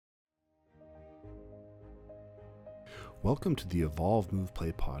Welcome to the Evolve, Move,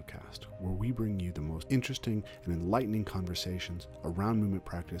 Play podcast, where we bring you the most interesting and enlightening conversations around movement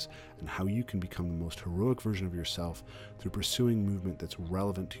practice and how you can become the most heroic version of yourself through pursuing movement that's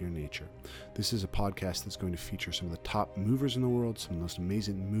relevant to your nature. This is a podcast that's going to feature some of the top movers in the world, some of the most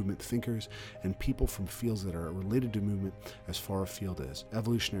amazing movement thinkers, and people from fields that are related to movement as far afield as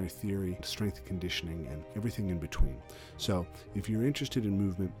evolutionary theory, strength and conditioning, and everything in between. So if you're interested in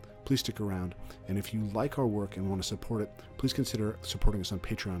movement, please stick around. And if you like our work and want to support it, please consider supporting us on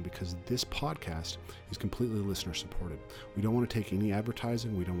Patreon, because this podcast is completely listener supported. We don't want to take any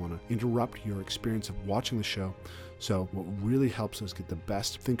advertising. We don't want to interrupt your experience of watching the show. So what really helps us get the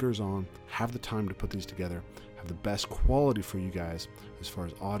best thinkers on, have the time to put these together, have the best quality for you guys as far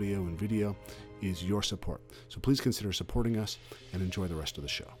as audio and video, is your support. So please consider supporting us and enjoy the rest of the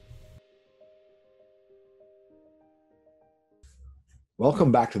show.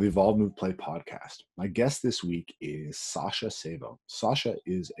 Welcome back to the Evolve, Move, Play podcast. My guest this week is Sasha Savo. Sasha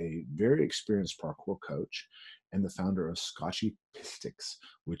is a very experienced parkour coach and the founder of Scotchy Pistics,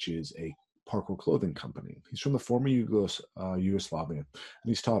 which is a parkour clothing company. He's from the former Yugoslavia, and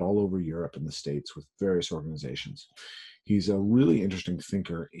he's taught all over Europe and the States with various organizations. He's a really interesting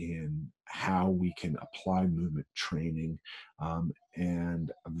thinker in how we can apply movement training,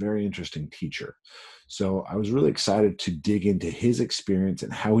 and a very interesting teacher. So I was really excited to dig into his experience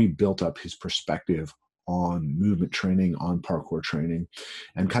and how he built up his perspective on movement training, on parkour training,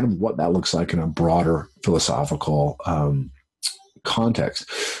 and kind of what that looks like in a broader philosophical context.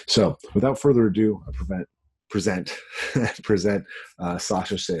 So without further ado, I present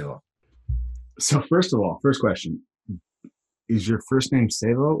Sasha Savo. So first of all, first question, is your first name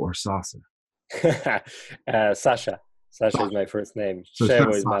Savo or Sasa? Sasha. Sasha is my first name. So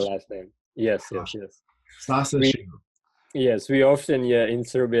Shevo is my last name. Yes. Sasa Shevo. Yes, we often in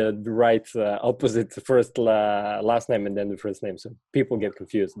Serbia write opposite first last name and then the first name, so people get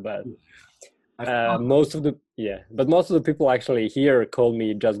confused. But most of the people actually here call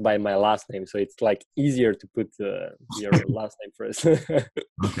me just by my last name, so it's like easier to put your last name first.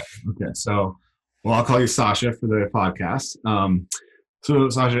 Okay. So, well, I'll call you Sasha for the podcast. So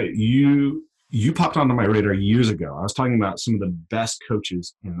Sasha, you popped onto my radar years ago. I was talking about some of the best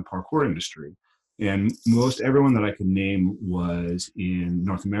coaches in the parkour industry, and most everyone that I could name was in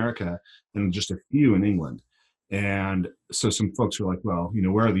North America and just a few in England. And so some folks were like, well,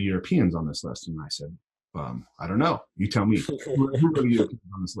 where are the Europeans on this list? And I said, I don't know. You tell me. Who are the Europeans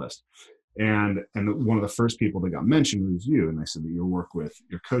on this list? And one of the first people that got mentioned was you. And they said that your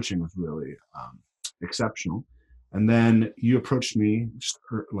coaching was really exceptional. And then you approached me just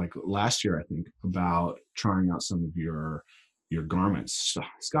like last year, I think, about trying out some of your garments,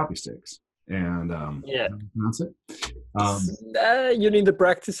 Scotchy Sticks. And that's it. You need to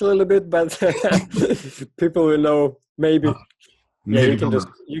practice a little bit, but people will know maybe. You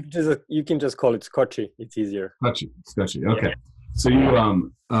can just call it Scotchy. It's easier. Scotchy. Okay. Yeah. So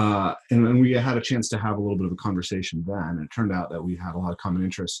you and we had a chance to have a little bit of a conversation then, and it turned out that we had a lot of common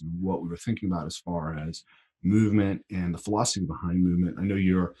interests in what we were thinking about as far as movement and the philosophy behind movement. I know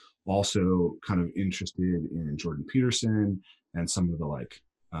you're also kind of interested in Jordan Peterson and some of the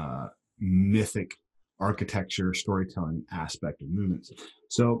mythic architecture, storytelling aspect of movements.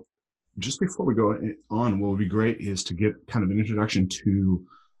 So just before we go on, what would be great is to get kind of an introduction to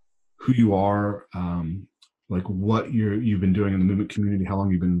who you are, like what you've been doing in the movement community, how long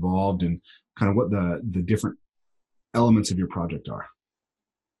you've been involved, and kind of what the different elements of your project are.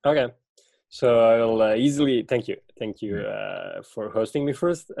 Okay. So I'll easily, thank you for hosting me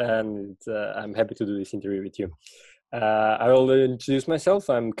first, and I'm happy to do this interview with you. I will introduce myself.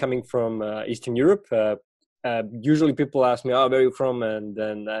 I'm coming from Eastern Europe. Usually people ask me, where are you from? And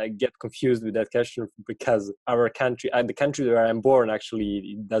then I get confused with that question because our country, the country where I'm born,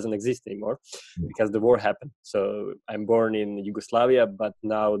 actually it doesn't exist anymore because the war happened. So I'm born in Yugoslavia, but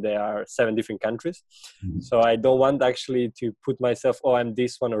now there are 7 different countries. Mm-hmm. So I don't want actually to put myself, I'm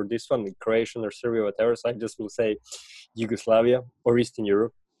this one or this one, Croatian or Serbia, whatever. So I just will say Yugoslavia or Eastern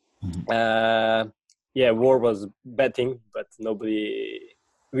Europe. Mm-hmm. War was bad thing, but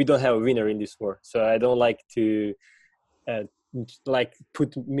we don't have a winner in this war. So I don't like to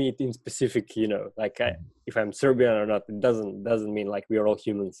put me in specific, if I'm Serbian or not, it doesn't mean like we are all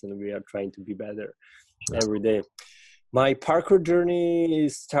humans and we are trying to be better every day. My parkour journey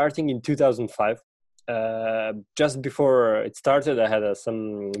is starting in 2005. Just before it started, I had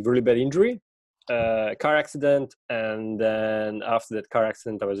some really bad injury. Car accident, and then after that car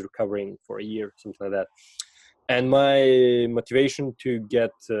accident I was recovering for a year, something like that. And my motivation to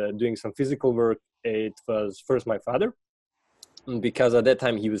get doing some physical work, it was first my father, because at that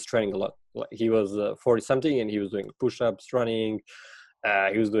time he was training a lot. He was 40 something, and he was doing push-ups, running.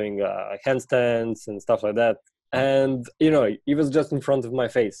 He was doing handstands and stuff like that. And he was just in front of my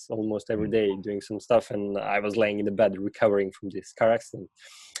face almost every day doing some stuff, and I was laying in the bed recovering from this car accident.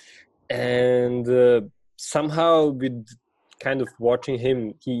 And somehow, with kind of watching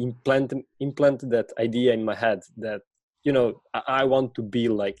him, he implanted that idea in my head that I want to be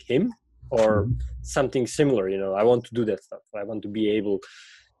like him or something similar. I want to do that stuff. I want to be able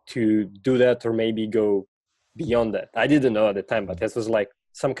to do that, or maybe go beyond that. I didn't know at the time, but this was like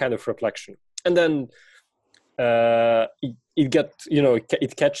some kind of reflection. And then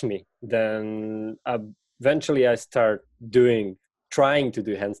it catch me. Then eventually I start trying to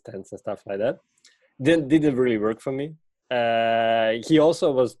do handstands and stuff like that. Then didn't really work for me. He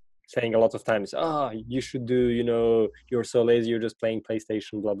also was saying a lot of times, you should do, you're so lazy, you're just playing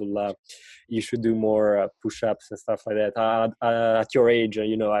PlayStation, blah, blah, blah. You should do more push-ups and stuff like that. At your age,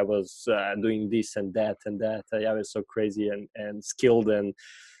 I was doing this and that and that. I was so crazy and skilled and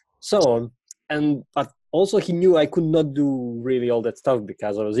so on. But also he knew I could not do really all that stuff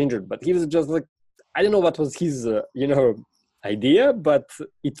because I was injured. But he was just like, I don't know what was his, idea, but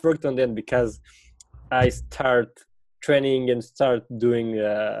it worked on then because I start training and start doing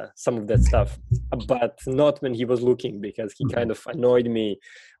some of that stuff, but not when he was looking, because he kind of annoyed me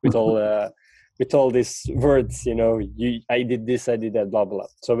with all these words, I did this, I did that, blah, blah.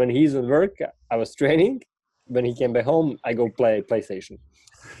 So when he's at work, I was training. When he came back home, I go play PlayStation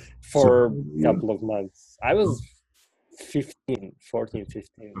for a couple of months. I was 15,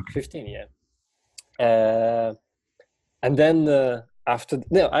 yeah. And then a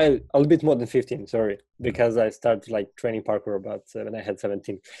bit more than 15, sorry, because I started like training parkour about when I had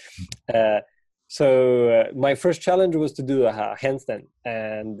 17. So my first challenge was to do a handstand,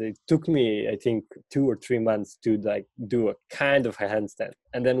 and it took me, I think, 2 or 3 months to like do a kind of a handstand.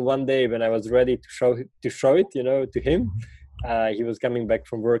 And then one day when I was ready to show it, to him, he was coming back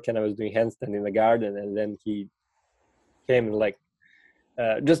from work, and I was doing handstand in the garden, and then he came and like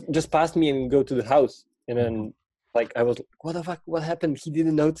just passed me and go to the house, and then. Like, I was like, what the fuck, what happened? He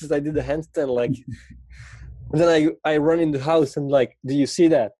didn't notice I did a handstand, like, and then I run in the house and like, do you see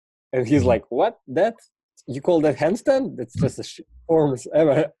that? And he's like, what, that? You call that handstand? That's just a shit forms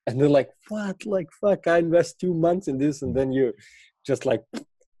ever. And they're like, what? Like, fuck, I invest 2 months in this, and then you just like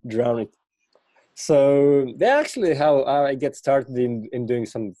drown it. So that's actually how I get started in doing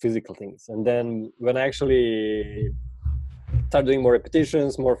some physical things. And then when I actually start doing more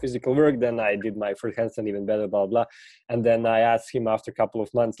repetitions, more physical work, then I did my first handstand even better, blah, blah. And then I asked him after a couple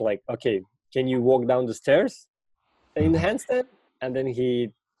of months, like, okay, can you walk down the stairs in the handstand? And then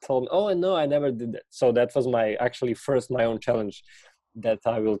he told me, oh, no, I never did that. So that was my own challenge that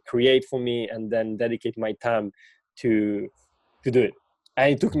I will create for me, and then dedicate my time to do it.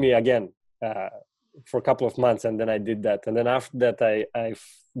 And it took me again for a couple of months, and then I did that. And then after that, I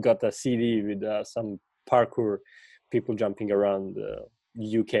got a CD with some parkour people jumping around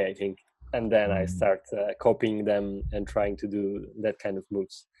the UK, I think. And then I start copying them and trying to do that kind of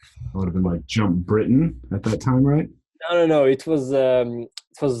moves. It would have been like Jump Britain at that time, right? No. It was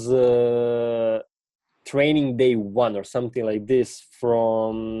training day 1 or something like this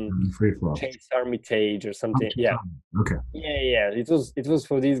from Chase Armitage or something. Yeah. Okay. Yeah. It was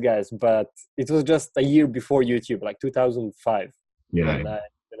for these guys, but it was just a year before YouTube, like 2005. Yeah.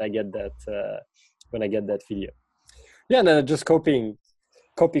 When I get that video. Yeah, and then just copy,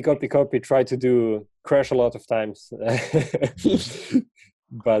 try to do crash a lot of times.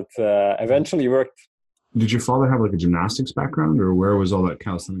 But eventually worked. Did your father have like a gymnastics background, or where was all that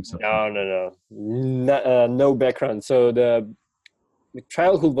calisthenics stuff? No background. So the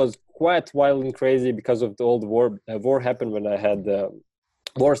childhood was quite wild and crazy because of all the war. War happened when I had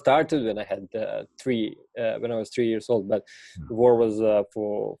war started when I had when I was 3 years old, but the war was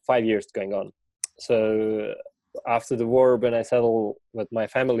for 5 years going on. So after the war, when I settled with my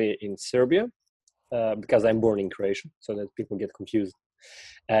family in Serbia, because I'm born in Croatia, so that people get confused.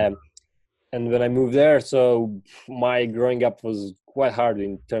 And when I moved there, so my growing up was quite hard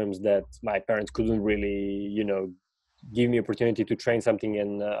in terms that my parents couldn't really, give me opportunity to train something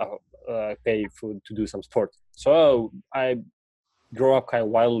and pay to do some sport. So I grew up kind of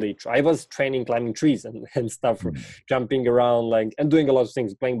wildly. I was training climbing trees and stuff, jumping around, like, and doing a lot of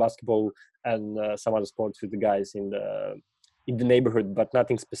things, playing basketball and some other sports with the guys in the neighborhood, but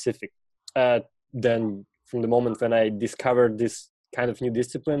nothing specific. Then from the moment when I discovered this kind of new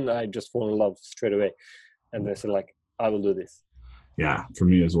discipline, I just fell in love straight away. And I said, like, I will do this. Yeah, for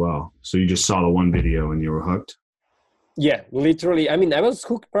me as well. So you just saw the one video and you were hooked? Yeah, literally. I mean, I was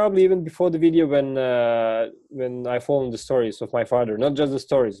hooked probably even before the video when I followed the stories of my father. Not just the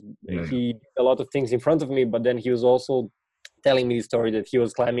stories. Yeah. He did a lot of things in front of me, but then he was also telling me the story that he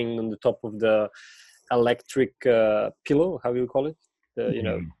was climbing on the top of the electric pillow. How do you call it?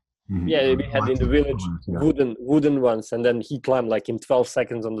 Yeah, we had in the village wooden ones, and then he climbed like in 12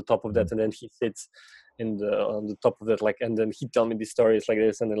 seconds on the top of that, and then he sits on the top of that, like, and then he tell me these stories like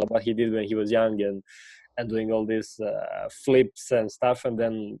this, and then what he did when he was young, and doing all these flips and stuff, and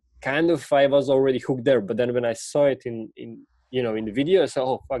then kind of I was already hooked there. But then when I saw it in the video, I said,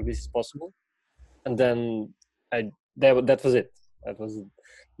 oh fuck, this is possible, and then that was it. That was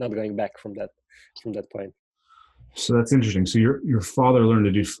not going back from that point. So that's interesting. So your father learned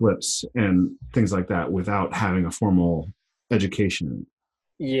to do flips and things like that without having a formal education.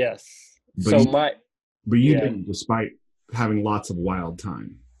 Yes. But you didn't, despite having lots of wild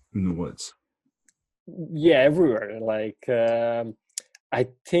time in the woods. Yeah, everywhere. Like I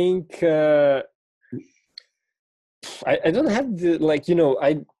think I don't have the, like,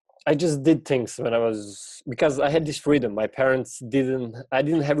 I just did things when I was, because I had this freedom. I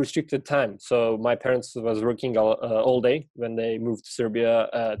didn't have restricted time. So my parents was working all day when they moved to Serbia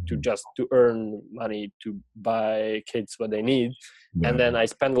to earn money to buy kids what they need. Yeah. And then I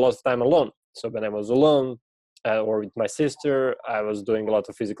spent a lot of time alone. So when I was alone or with my sister, I was doing a lot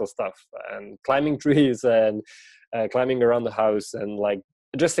of physical stuff and climbing trees and climbing around the house and like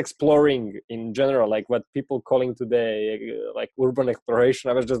just exploring in general, like what people calling today like urban exploration.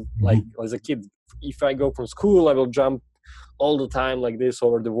 I was just like, as a kid, if I go from school, I will jump all the time like this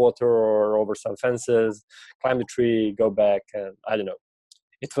over the water or over some fences, climb the tree, go back, and I don't know.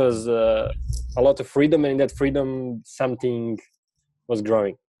 It was a lot of freedom, and in that freedom, something was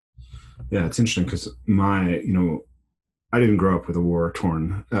growing. Yeah, it's interesting because I didn't grow up with a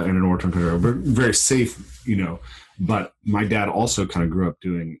war-torn in an war-torn country, but very safe, But my dad also kind of grew up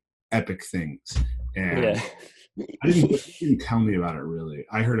doing epic things, and he didn't tell me about it really.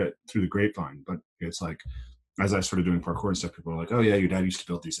 I heard it through the grapevine, but it's like as I started doing parkour and stuff, people were like, "Oh yeah, your dad used to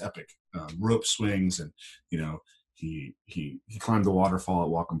build these epic rope swings, and he climbed the waterfall at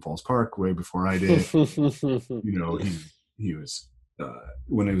Whatcom Falls Park way before I did. He was."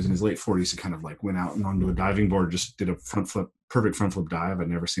 When he was in his late 40s, he kind of like went out and onto a diving board, just did a perfect front flip dive. I'd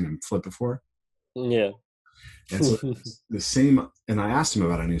never seen him flip before. Yeah. And so the same, and I asked him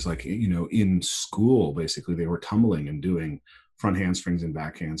about it, and he's like, in school, basically they were tumbling and doing front handsprings and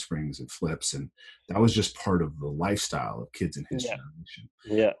back handsprings and flips. And that was just part of the lifestyle of kids in his generation.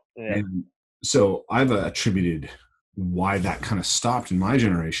 Yeah. And so I've attributed why that kind of stopped in my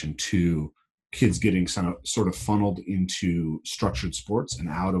generation to kids getting sort of funneled into structured sports and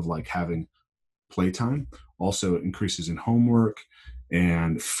out of like having playtime. Also increases in homework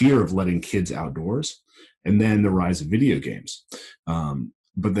and fear of letting kids outdoors, and then the rise of video games.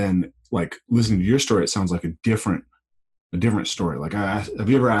 But then, like, listening to your story, it sounds like a different story. Like, have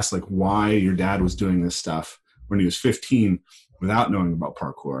you ever asked like why your dad was doing this stuff when he was 15 without knowing about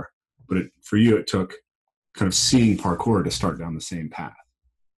parkour? But for you, it took kind of seeing parkour to start down the same path.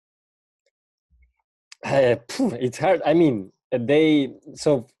 It's hard. I mean,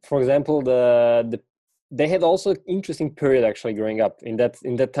 for example, they had also interesting period actually growing up in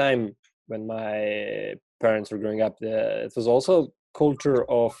that time when my parents were growing up. It was also culture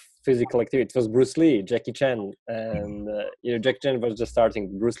of physical activity. It was Bruce Lee, Jackie Chan, and Jackie Chan was just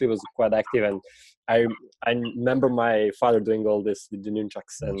starting. Bruce Lee was quite active, and I remember my father doing all this with the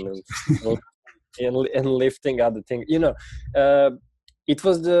nunchucks and lifting other things. It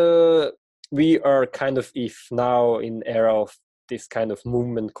was we are kind of, if now in era of this kind of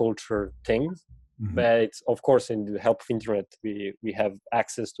movement culture things, but it's, of course, in the help of internet, we have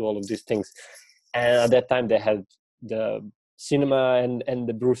access to all of these things. And at that time they had the cinema and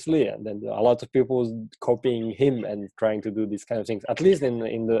the Bruce Lee, and then a lot of people was copying him and trying to do these kind of things, at least in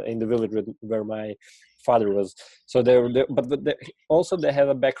the village where my father was. So also they have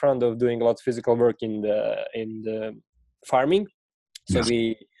a background of doing a lot of physical work in the farming. So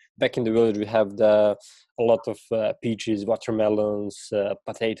back in the village, we have a lot of peaches, watermelons,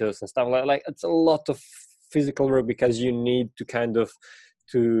 potatoes, and stuff like. It's a lot of physical work because you need to kind of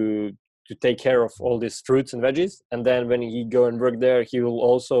to take care of all these fruits and veggies. And then when he go and work there, he will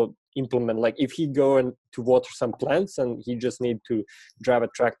also implement, like if he go and to water some plants, and he just need to drive a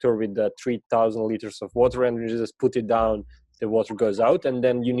tractor with 3,000 liters of water and just put it down. The water goes out, and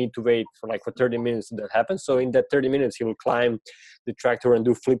then you need to wait for 30 minutes that happens. So in that 30 minutes, he will climb the tractor and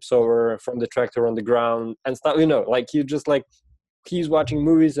do flips over from the tractor on the ground and stuff. He's watching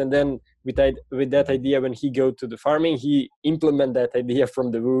movies, and then with that idea, when he go to the farming, he implement that idea from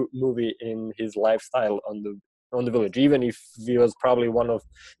the movie in his lifestyle on on the village, even if he was probably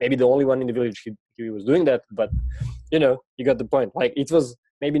maybe the only one in the village he was doing that. But you got the point. Like, it was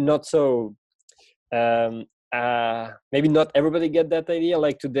maybe not so maybe not everybody get that idea.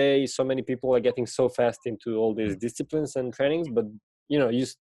 Like today, so many people are getting so fast into all these disciplines and trainings, but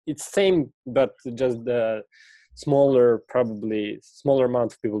it's same, but just the probably smaller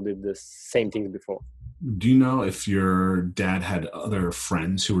amount of people did the same things before. Do you know if your dad had other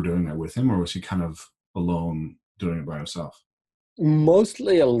friends who were doing that with him, or was he kind of alone doing it by himself?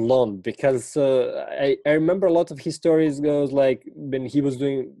 Mostly alone, because I remember a lot of his stories goes like when he was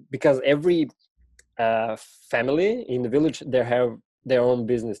doing, because every family in the village, they have their own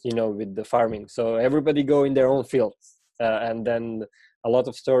business, with the farming. So everybody go in their own fields, and then a lot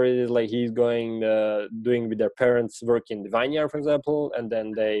of stories like he's going doing with their parents work in the vineyard, for example, and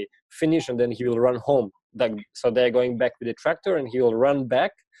then they finish and then he will run home. So they're going back with the tractor and he will run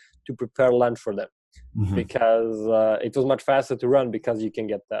back to prepare lunch for them. Mm-hmm. Because it was much faster to run, because you can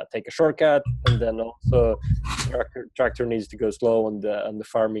take a shortcut, and then also tractor needs to go slow on the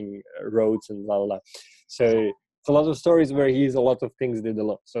farming roads and blah, blah, blah. So it's a lot of stories where a lot of things did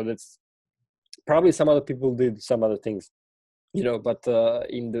alone. So that's probably some other people did some other things, but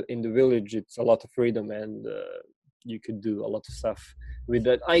in the village it's a lot of freedom, and you could do a lot of stuff with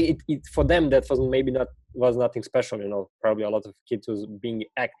that. For them that was nothing special, probably a lot of kids was being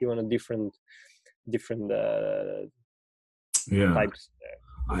active on a different types.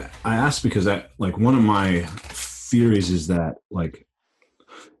 I asked because one of my theories is that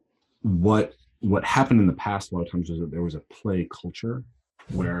what happened in the past a lot of times was that there was a play culture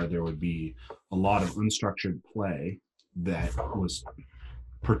where there would be a lot of unstructured play that was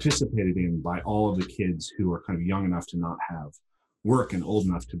participated in by all of the kids who are kind of young enough to not have work and old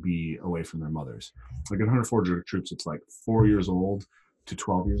enough to be away from their mothers. Like in Hunter Forger Troops, it's like 4 years old to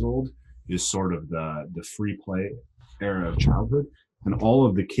 12 years old is sort of the free play era of childhood. And all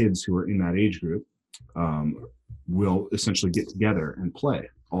of the kids who are in that age group will essentially get together and play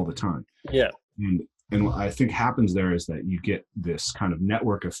all the time. Yeah. And what I think happens there is that you get this kind of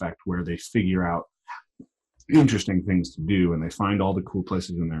network effect where they figure out interesting things to do, and they find all the cool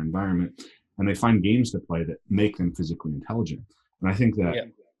places in their environment, and they find games to play that make them physically intelligent. And I think that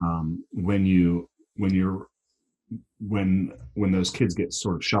when those kids get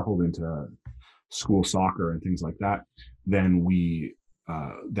sort of shuffled into school soccer and things like that, then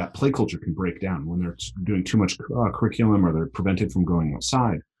that play culture can break down when they're doing too much curriculum, or they're prevented from going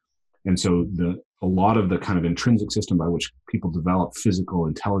outside. And so a lot of the kind of intrinsic system by which people develop physical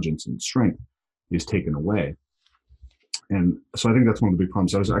intelligence and strength is taken away. And so I think that's one of the big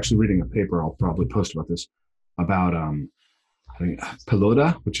problems. I was actually reading a paper, I'll probably post about this, about I think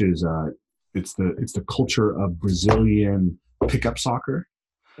pelota, which is it's the culture of Brazilian pickup soccer.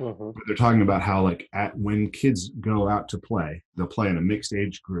 Mm-hmm. They're talking about how when kids go out to play, they'll play in a mixed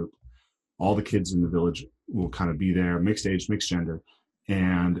age group. All the kids in the village will kind of be there, mixed age, mixed gender.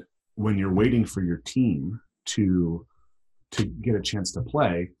 And when you're waiting for your team to get a chance to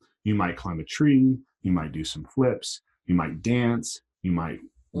play, you might climb a tree, you might do some flips, you might dance, you might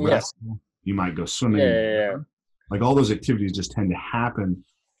wrestle, you might go swimming. Yeah. Like all those activities just tend to happen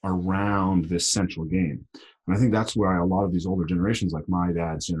around this central game. And I think that's where a lot of these older generations, like my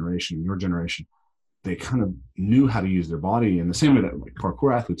dad's generation, your generation, they kind of knew how to use their body in the same way that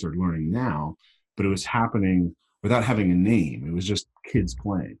parkour athletes are learning now, but it was happening without having a name. It was just kids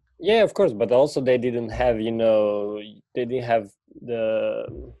playing. Yeah, of course, but also they didn't have,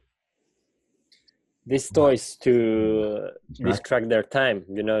 these toys to distract their time,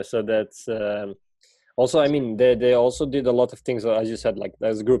 so that's also, I mean, they also did a lot of things, as you said, like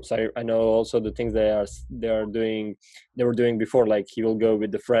as groups. I know also the things they were doing before, like he will go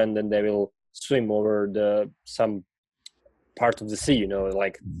with the friend and they will swim over some part of the sea,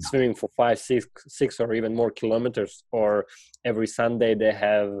 swimming for 5, 6 or even more kilometers. Or every Sunday they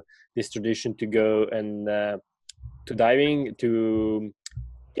have this tradition to go and to diving to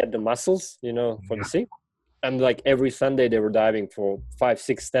get the mussels, for the sea. And every Sunday they were diving for 5,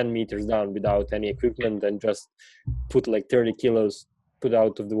 6, 10 meters down without any equipment, and just put 30 kilos, put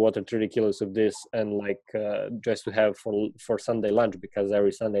out of the water 30 kilos of this, and just to have for Sunday lunch, because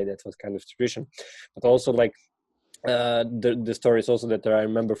every Sunday that was kind of tradition. But also the stories also that I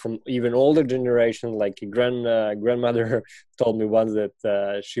remember from even older generation, like grandmother told me once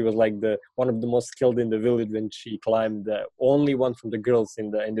that she was one of the most skilled in the village when she climbed, only one from the girls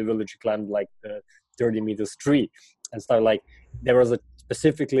in the village climbed the 30 meters tree and stuff. There was a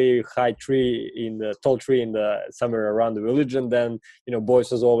specifically tall tree in the somewhere around the village, and then boys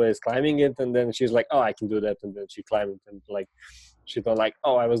was always climbing it, and then she's like, oh, I can do that, and then she climbed it, and shit on like,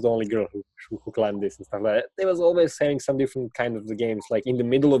 oh, I was the only girl who climbed this and stuff like that. They was always saying some different kind of the games, like in the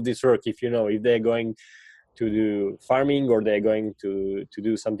middle of this work, if they're going to do farming or they're going to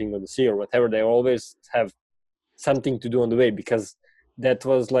do something on the sea or whatever, they always have something to do on the way, because that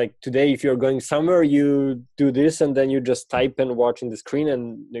was like today, if you're going somewhere, you do this and then you just type and watch in the screen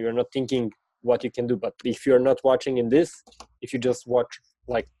and you're not thinking what you can do. But if you're not watching in this, if you just watch,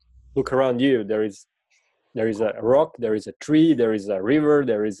 like look around you, there is a rock, there is a tree, there is a river,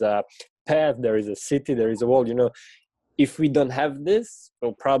 there is a path, there is a city, there is a wall. If we don't have this,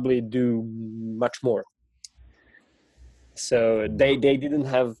 we'll probably do much more. So they didn't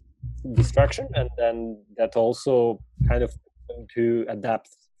have distraction, and then that also kind of to adapt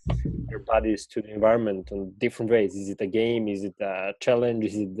their bodies to the environment in different ways. Is it a game? Is it a challenge?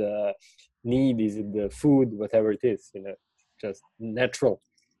 Is it the need? Is it the food? Whatever it is, just natural.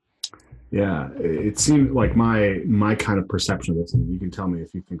 Yeah, it seemed like my kind of perception of this, and you can tell me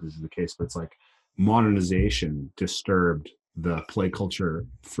if you think this is the case, but it's like modernization disturbed the play culture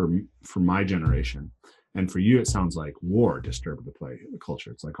for my generation. And for you, it sounds like war disturbed the play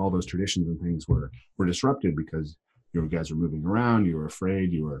culture. It's like all those traditions and things were disrupted because you guys were moving around, you were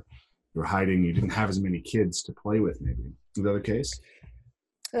afraid, you were hiding, you didn't have as many kids to play with, maybe. Is that the case?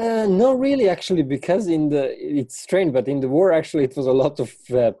 No, really, actually, because it's strange, but in the war, actually, it was a lot of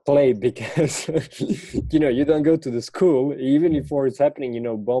play, because, you don't go to the school, even if war is happening,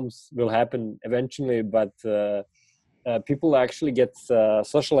 bombs will happen eventually, but people actually get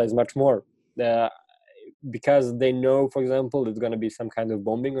socialized much more. Because they know, for example, there's going to be some kind of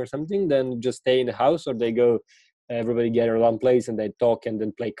bombing or something, then just stay in the house, or they go, everybody gather around place and they talk and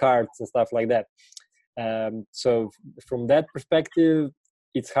then play cards and stuff like that. So from that perspective,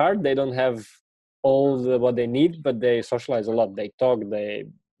 it's hard. They don't have what they need, but they socialize a lot. They talk, they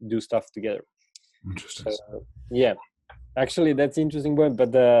do stuff together. Interesting. Yeah, actually, that's interesting point.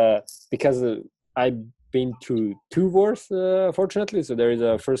 But because I've been through 2 wars, fortunately. So there is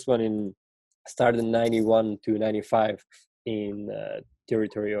a first one started in 91 to 95 in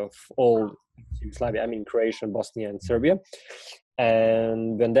territory of all Yugoslavia. I mean, Croatia, Bosnia, and Serbia.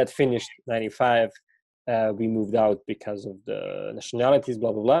 And when that finished, 95, we moved out because of the nationalities,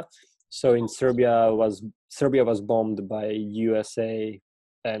 blah blah blah. So in Serbia was bombed by USA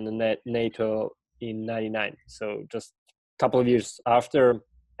and NATO in 99. So just a couple of years after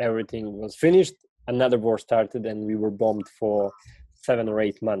everything was finished, another war started, and we were bombed for 7 or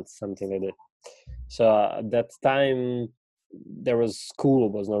 8 months, something like that. So at that time, school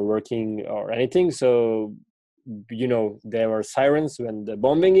was not working or anything. So, there were sirens when the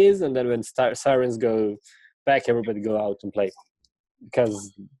bombing is, and then when sirens go back, everybody go out and play.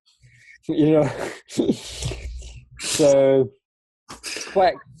 Because, so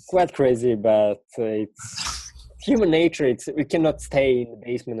quite crazy, but it's human nature. We cannot stay in the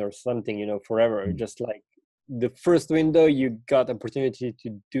basement or something, forever. Just like the first window, you got opportunity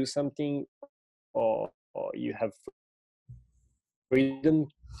to do something, or you have freedom,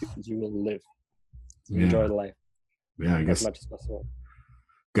 you will live, enjoy life. Yeah, I guess as much as possible.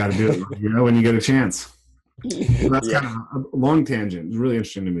 Got to do it, when you get a chance. Well, that's kind of a long tangent. It's really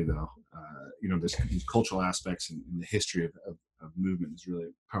interesting to me, though. These cultural aspects and the history of movement is really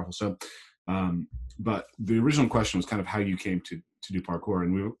powerful. So, but the original question was kind of how you came to do parkour,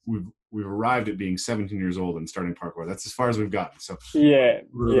 and we've arrived at being 17 years old and starting parkour. That's as far as we've gotten. So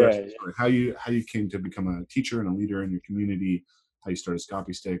how you came to become a teacher and a leader in your community, how you started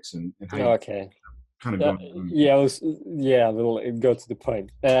Scoppy Sticks, and how you kind of going. We'll go to the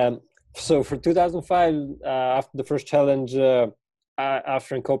point. So for 2005, after the first challenge,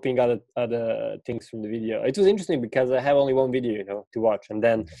 after copying other things from the video, it was interesting because I have only one video, to watch, and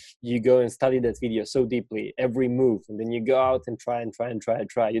then you go and study that video so deeply, every move, and then you go out and try.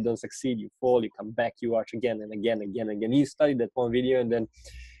 You don't succeed, you fall, you come back, you watch again and again. You study that one video, and then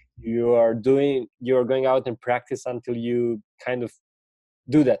you're going out and practice until you kind of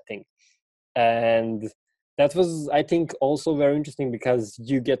do that thing. And that was, I think, also very interesting because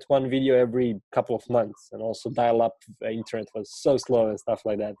you get one video every couple of months, and also dial-up internet was so slow and stuff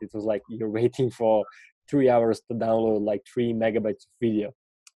like that. It was like you're waiting for 3 hours to download like 3 megabytes of video.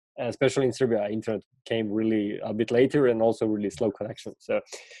 Especially in Serbia, internet came really a bit later, and also really slow connection. So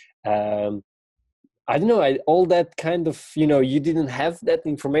I don't know, all that kind of, you didn't have that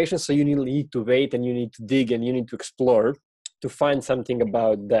information, so you need to wait, and you need to dig, and you need to explore to find something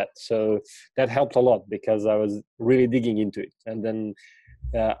about that. So that helped a lot because I was really digging into it. And then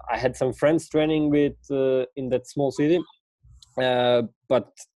I had some friends training with in that small city,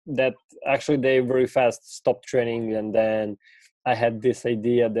 but that actually they very fast stopped training. And then I had this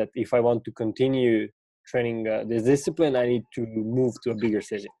idea that if I want to continue training this discipline, I need to move to a bigger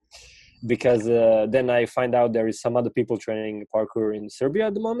city, because then I find out there is some other people training parkour in Serbia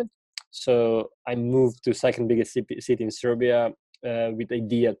at the moment. So I moved to second biggest city in Serbia with the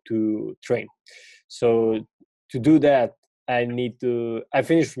idea to train. So to do that, I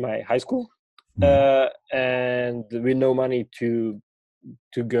finished my high school, and with no money to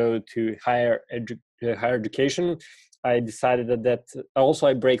go to higher education, I decided that also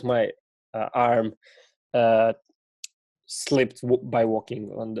I break my arm, slipped by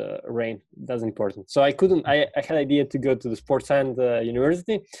walking on the rain. That's important. So I couldn't. I had idea to go to the sports science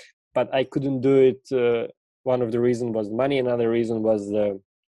university, but I couldn't do it. One of the reasons was money. Another reason was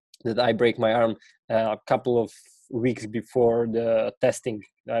that I break my arm a couple of weeks before the testing.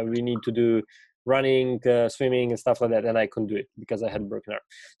 We need to do running, swimming, and stuff like that, and I couldn't do it because I had a broken arm.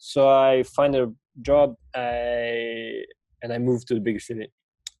 So I find a job, and I moved to the bigger city.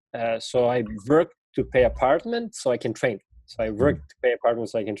 So I worked to pay apartment so I can train. So I worked to pay apartment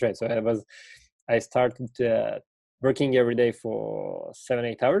so I can train. So I started working every day for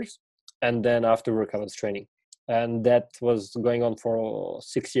 7-8 hours, and then after work I was training, and that was going on for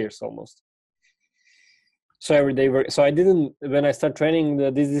 6 years almost. So every day work. So I didn't, when I started training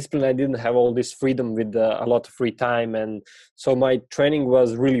this discipline, I didn't have all this freedom with a lot of free time, and so my training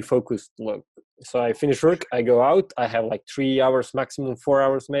was really focused. Look, so I finish work, I go out, I have like 3 hours, maximum 4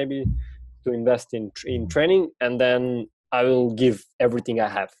 hours maybe, to invest in training, and then I will give everything I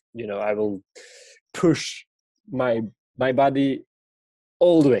have. I will push my body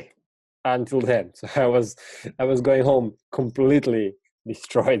all the way until then. So I was going home completely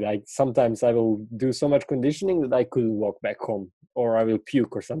destroyed. Sometimes I will do so much conditioning that I couldn't walk back home, or I will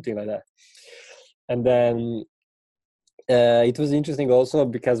puke or something like that. And then it was interesting also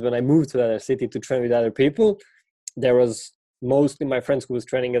because when I moved to the other city to train with other people, there was mostly my friends who was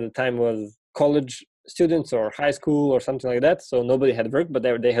training at the time was college students or high school or something like that. So nobody had work, but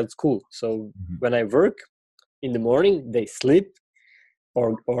they had school. So when I work in the morning, they sleep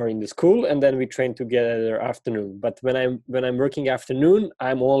or in the school, and then we train together afternoon. But when I'm working afternoon,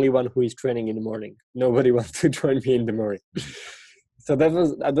 I'm only one who is training in the morning. Nobody wants to join me in the morning. So that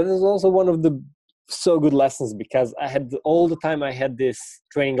was also one of the so good lessons, because I had all the time I had this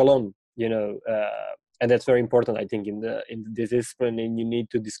training alone, and that's very important, I think, in this discipline. And you need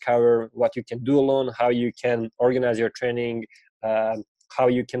to discover what you can do alone, how you can organize your training, how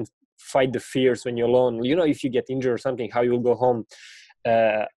you can fight the fears when you're alone. If you get injured or something, how you will go home.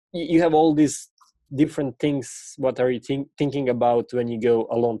 You have all these different things. What are you thinking about when you go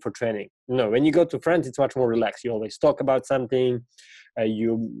alone for training? When you go to friends, it's much more relaxed. You always talk about something.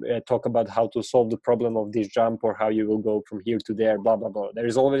 You talk about how to solve the problem of this jump, or how you will go from here to there, blah, blah, blah. There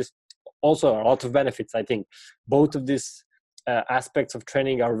is always also a lot of benefits. I think both of these aspects of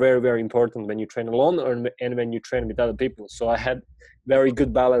training are very, very important when you train alone and when you train with other people. So I had very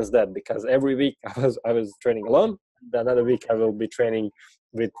good balance that, because every week I was training alone. Another week I will be training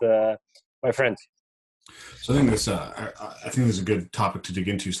with my friends. So I think this is a good topic to dig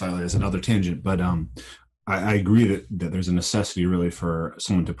into slightly as another tangent, but I agree that there's a necessity really for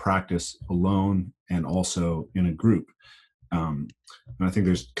someone to practice alone and also in a group. And I think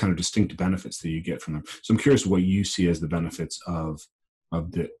there's kind of distinct benefits that you get from them. So I'm curious what you see as the benefits of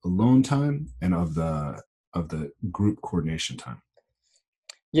the alone time and of the group coordination time.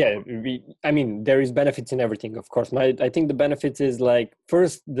 Yeah, there is benefits in everything, of course. I think the benefits is, like,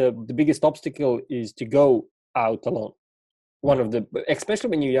 first, the biggest obstacle is to go out alone. Especially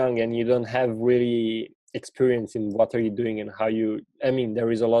when you're young and you don't have really experience in what are you doing and how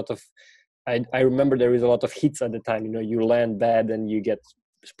there is a lot of, I remember there is a lot of hits at the time. You land bad and you get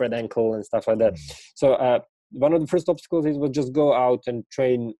spread ankle and stuff like that. So one of the first obstacles was just go out and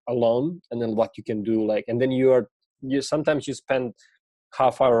train alone, and then what you can do, and then sometimes you spend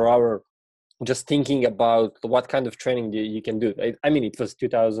half hour just thinking about what kind of training you can do. It was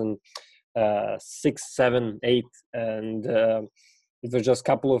 2006, 7, 8, and it was just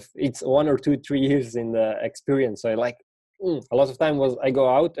it's 1 or 2, 3 years in the experience. So a lot of time was I go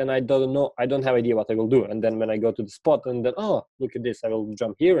out and I don't have idea what I will do. And then when I go to the spot, and then, oh, look at this, I will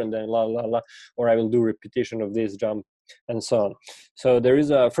jump here, and then la, la, la, or I will do repetition of this jump, and so on. So there is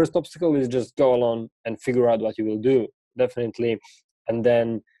a first obstacle is just go alone and figure out what you will do, definitely. And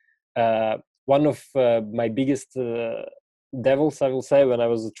then one of my biggest devils, I will say, when I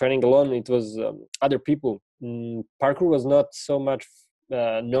was training alone, it was other people. Parkour was not so much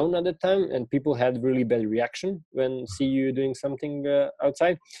known at the time, and people had really bad reaction when see you doing something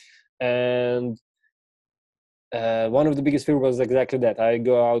outside. And one of the biggest fear was exactly that. I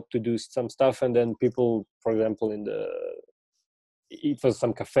go out to do some stuff, and then people, for example, it was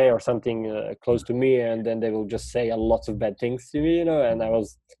some cafe or something close to me, and then they will just say a lot of bad things to me, and I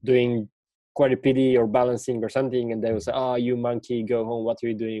was doing quadrupede or balancing or something, and they will say, "Oh, you monkey, go home, what are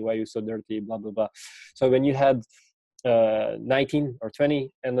you doing, why are you so dirty, blah blah blah." So when you had 19 or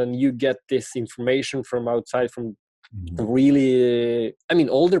 20, and then you get this information from outside, from really, I mean,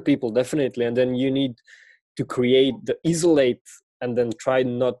 older people definitely, and then you need to create the isolate, and then try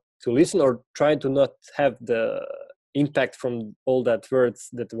not to listen, or try to not have the impact from all that words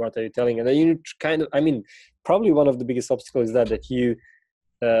that what are you telling. And then you kind of, I mean, probably one of the biggest obstacles is that you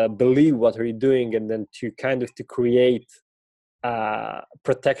believe what are you doing, and then to kind of to create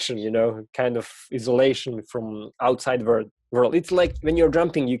protection, kind of isolation from outside world. It's like when you're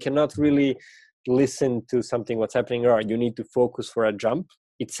jumping, you cannot really listen to something what's happening around. You need to focus for a jump.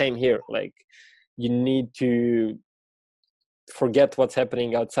 It's same here. Like, you need to forget what's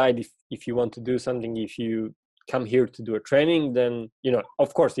happening outside if you want to do something. If you come here to do a training, then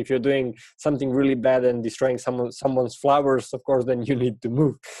of course, if you're doing something really bad and destroying someone's flowers, of course then you need to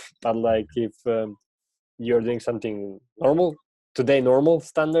move. But like, if you're doing something normal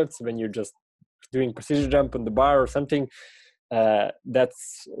standards, when you're just doing precision jump on the bar or something,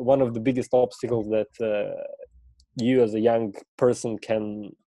 that's one of the biggest obstacles that you as a young person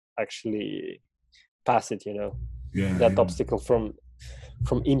can actually pass it, obstacle from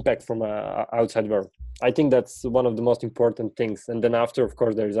impact from outside world. I think that's one of the most important things. And then after, of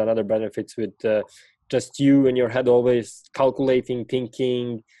course, there's another benefits with just you in your head always calculating,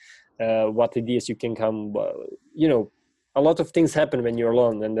 thinking what ideas you can come. A lot of things happen when you're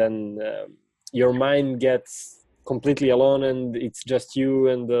alone, and then your mind gets completely alone, and it's just you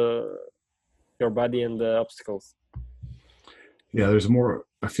and your body and the obstacles. Yeah, there's more.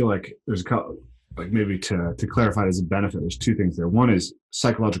 I feel like there's a couple, like maybe to clarify it as a benefit, there's two things there. One is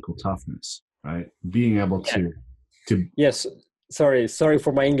psychological toughness, right? Being able to yes. Sorry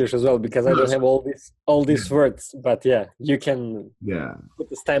for my English as well, because I don't have all these words, but yeah, you can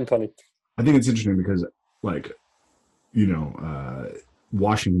put a stamp on it. I think it's interesting because, like,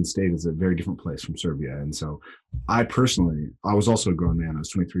 Washington State is a very different place from Serbia. And so I was also a grown man. I was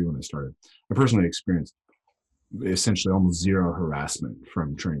 23 when I started. I personally experienced essentially almost zero harassment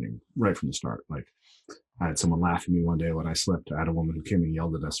from training right from the start. Like, I had someone laugh at me one day when I slipped. I had a woman who came and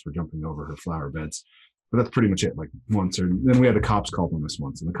yelled at us for jumping over her flower beds. But that's pretty much it. Like, once, or then we had the cops called on us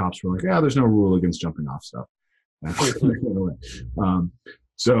once, and the cops were like, "Yeah, there's no rule against jumping off stuff."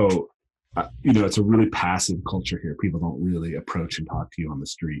 So, it's a really passive culture here. People don't really approach and talk to you on the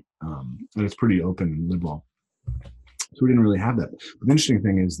street, and it's pretty open and liberal. So we didn't really have that. But the interesting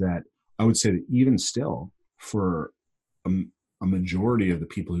thing is that I would say that even still, for a majority of the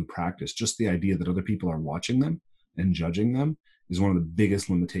people who practice, just the idea that other people are watching them and judging them is one of the biggest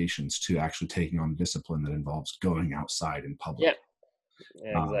limitations to actually taking on discipline that involves going outside in public.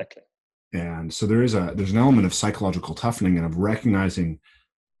 Yeah, exactly. And so there's an element of psychological toughening and of recognizing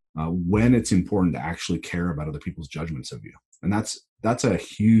when it's important to actually care about other people's judgments of you. And that's a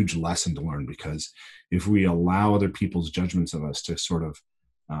huge lesson to learn, because if we allow other people's judgments of us to sort of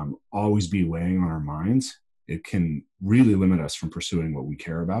always be weighing on our minds, it can really limit us from pursuing what we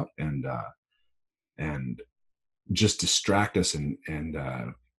care about, and just distract us and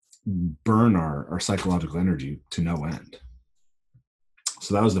burn our psychological energy to no end.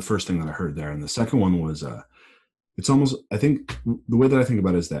 So that was the first thing that I heard there. And the second one was, it's almost, I think the way that I think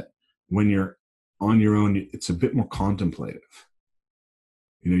about it is that when you're on your own, it's a bit more contemplative.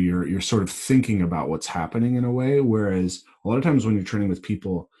 You're sort of thinking about what's happening in a way, whereas a lot of times when you're training with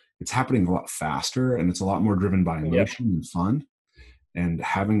people, it's happening a lot faster, and it's a lot more driven by emotion and fun. And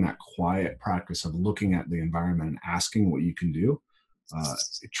having that quiet practice of looking at the environment and asking what you can do,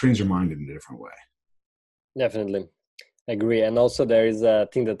 it trains your mind in a different way. Definitely. I agree. And also there is a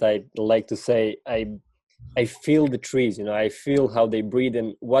thing that I like to say, I feel the trees, I feel how they breathe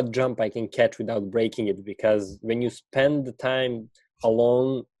and what jump I can catch without breaking it. Because when you spend the time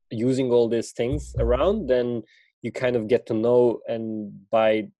alone using all these things around, then you kind of get to know, and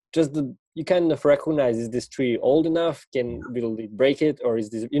by just you kind of recognize, is this tree old enough? Will it break it? Or is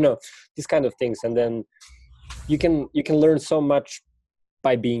this, these kind of things. And then you can learn so much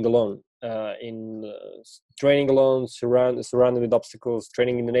by being alone, training alone, surrounded with obstacles,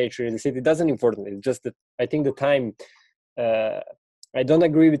 training in the nature, in the city. It doesn't important. It's just that I think the time, I don't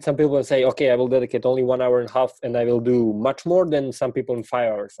agree with some people and say, okay, I will dedicate only 1.5 hours and I will do much more than some people in 5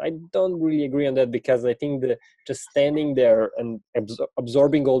 hours. I don't really agree on that, because I think that just standing there and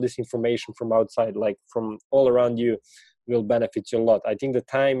absorbing all this information from outside, like from all around you, will benefit you a lot. I think the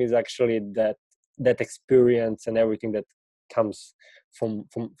time is actually that experience and everything that comes from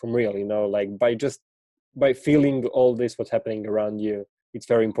real, like by just by feeling all this what's happening around you. It's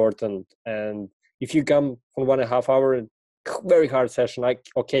very important. And if you come from 1.5 hour very hard session, like,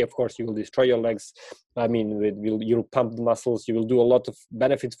 okay, of course you will destroy your legs. I mean, you'll pump the muscles, you will do a lot of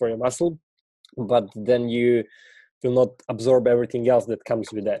benefits for your muscle, but then you will not absorb everything else that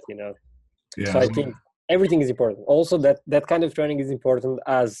comes with that, you know. Yeah. So I think everything is important. Also, that kind of training is important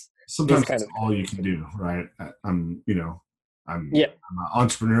as sometimes this kind it's of all you can do, right? I'm an yeah,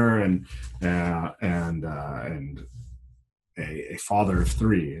 entrepreneur and a father of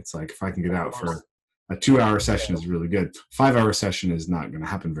 3. It's like, if I can get out for a 2-hour session is really good. 5-hour session is not going to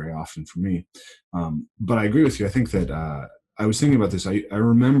happen very often for me. But I agree with you. I think that I was thinking about this. I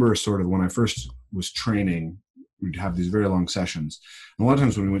remember sort of when I first was training, we'd have these very long sessions. And a lot of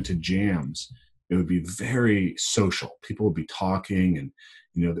times when we went to jams, it would be very social. People would be talking, and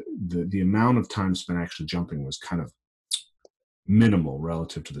you know, the amount of time spent actually jumping was kind of minimal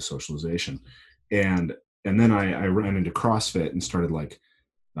relative to the socialization. And then I ran into CrossFit and started like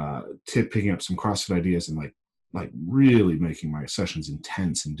picking up some CrossFit ideas and like really making my sessions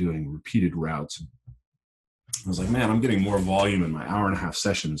intense and doing repeated routes. I was like, man, I'm getting more volume in my 1.5-hour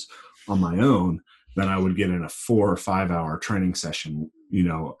sessions on my own than I would get in a 4 or 5 hour training session, you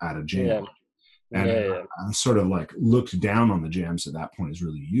know, at a gym. yeah. And I sort of like looked down on the jams at that point as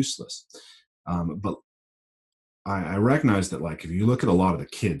really useless. But I recognize that, like, if you look at a lot of the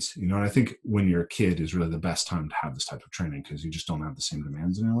kids, you know, and I think when you're a kid is really the best time to have this type of training because you just don't have the same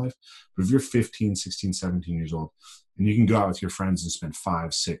demands in your life. But if you're 15, 16, 17 years old and you can go out with your friends and spend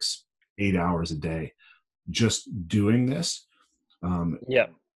 5, 6, 8 hours a day just doing this,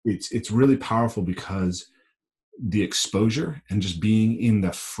 it's really powerful because the exposure and just being in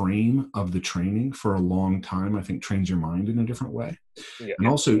the frame of the training for a long time, I think trains your mind in a different way. Yeah. And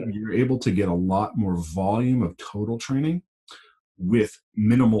also you're able to get a lot more volume of total training with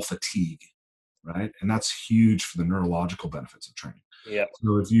minimal fatigue, right? And that's huge for the neurological benefits of training. Yeah.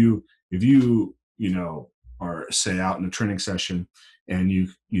 So if you know, are say out in a training session and you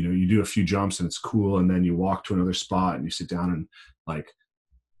do a few jumps and it's cool, and then you walk to another spot and you sit down and like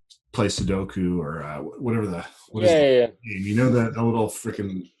play Sudoku or whatever the game. You know, that little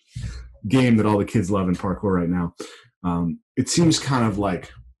freaking game that all the kids love in parkour right now. It seems kind of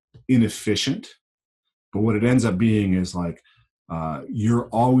like inefficient, but what it ends up being is like you're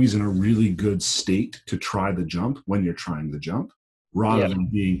always in a really good state to try the jump when you're trying the jump, rather than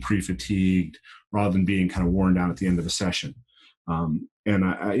being pre-fatigued, rather than being kind of worn down at the end of a session. And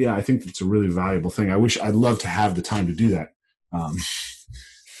I think it's a really valuable thing. I'd love to have the time to do that. I'm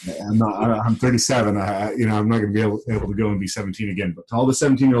 37. I'm not going to be able to go and be 17 again. But to all the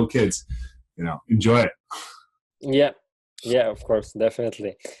 17-year-old kids, you know, enjoy it. Yeah, of course,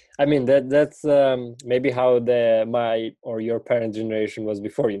 definitely. I mean, that's maybe how my or your parents' generation was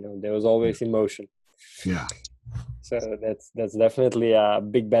before. You know, there was always in motion. Yeah. So that's definitely a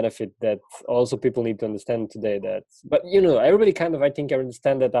big benefit that also people need to understand today. But you know, everybody kind of, I think,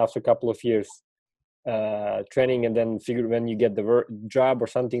 understand that after a couple of years training, and then figure when you get the job or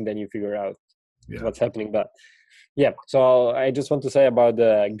something, then you figure out what's happening. But so I just want to say about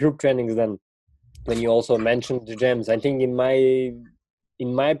the group trainings. Then when you also mentioned the gyms, I think in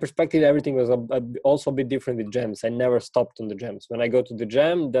my perspective, everything was also a bit different with gyms. I never stopped on the gyms. When I go to the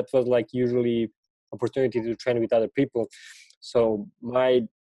gym, that was like usually opportunity to train with other people. So my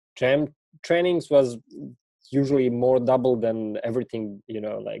gym trainings was usually more double than everything, you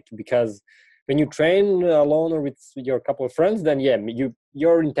know, like, because when you train alone or with your couple of friends, then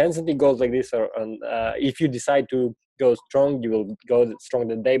your intensity goes like this. And if you decide to go strong, you will go strong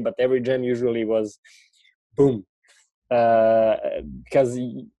that day. But every gym usually was boom, because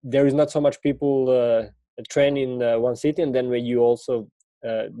there is not so much people train in one city. And then when you also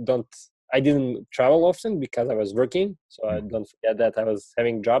I didn't travel often because I was working, so I don't forget that I was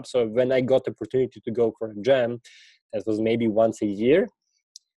having jobs. So when I got the opportunity to go for a jam, that was maybe once a year.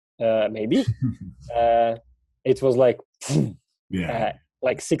 Maybe it was like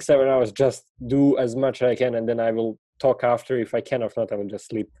like 6-7 hours, just do as much as I can, and then I will talk after. If I can, or if not, I will just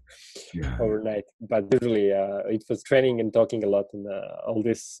sleep overnight. But usually it was training and talking a lot, and all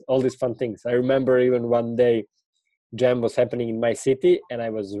these fun things. I remember even one day jam was happening in my city and I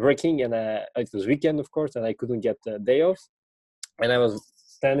was working, and it was weekend, of course, and I couldn't get a day off, and I was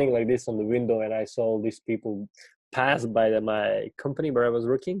standing like this on the window and I saw all these people pass by my company where I was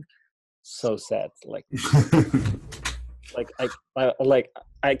working. So sad, like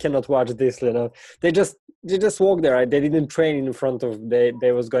I cannot watch this, you know. They just walk there. They didn't train in front of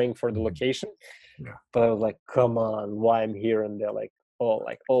they was going for the location. But I was like, come on, why I'm here? And they're like, oh,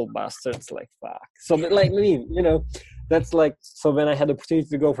 like old bastards, like fuck. So like me, you know, that's like, so when I had the opportunity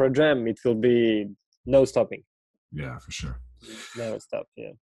to go for a jam, it will be no stopping. Yeah, for sure. Never stop.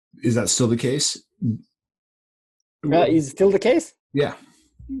 Yeah. Is that still the case? Is it still the case? Yeah.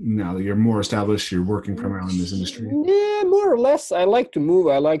 Now that you're more established, you're working primarily in this industry. Yeah, more or less. I like to move.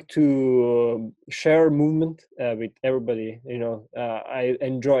 I like to share movement with everybody. I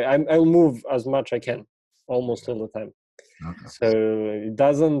enjoy. I'll move as much I can, almost all the time. Okay. So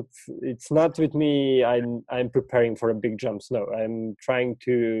it's not with me. I'm preparing for a big jumps. No, I'm trying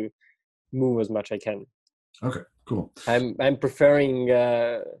to move as much I can. Okay, cool. I'm preferring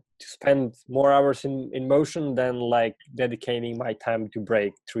to spend more hours in motion than like dedicating my time to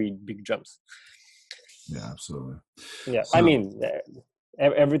break 3 big jumps. Yeah, absolutely. Yeah, so, I mean,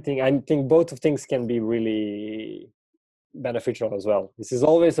 everything. I think both of things can be really beneficial as well. This is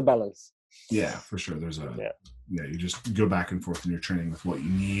always a balance. Yeah, for sure. There's you just go back and forth in your training with what you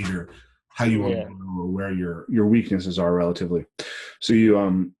need or how you want to go or where your weaknesses are relatively. So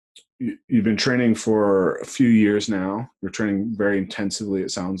you've been training for a few years now. You're training very intensively,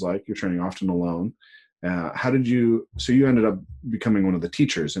 it sounds like. You're training often alone. So you ended up becoming one of the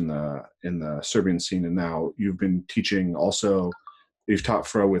teachers in the Serbian scene, and now you've been teaching also. You've taught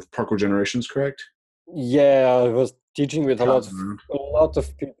with Parkour Generations, correct? Yeah, I was teaching with a lot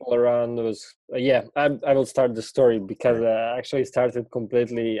of people around. I will start the story because I actually started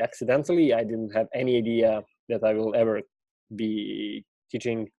completely accidentally. I didn't have any idea that I will ever be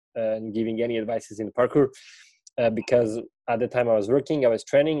teaching and giving any advices in parkour because at the time I was working, I was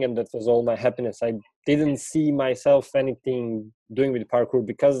training, and that was all my happiness. I didn't see myself anything doing with parkour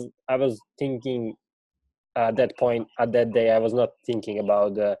because I was thinking at that point, at that day, I was not thinking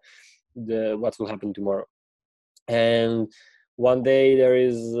about what will happen tomorrow. And one day there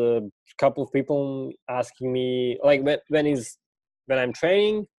is a couple of people asking me, like when I'm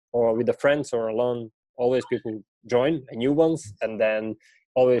training or with the friends or alone, always people join, new ones, and then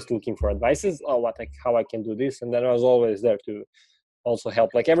always looking for advices. How I can do this, and then I was always there to also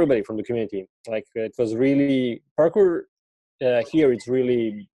help, like everybody from the community. Like it was really parkour here. It's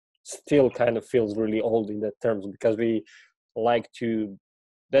really still kind of feels really old in that terms because we like to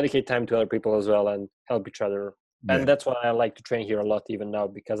dedicate time to other people as well and help each other. Yeah. And that's why I like to train here a lot even now,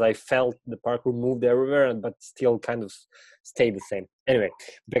 because I felt the parkour moved everywhere, but still kind of stayed the same. Anyway,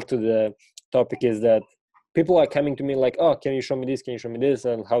 back to the topic is that people are coming to me like, oh, can you show me this? Can you show me this?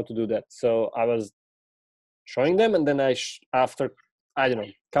 And how to do that? So I was showing them. And then after, I don't know,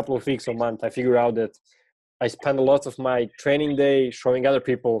 a couple of weeks or month, I figured out that I spend a lot of my training day showing other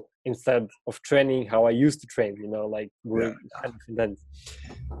people instead of training how I used to train, kind of intense.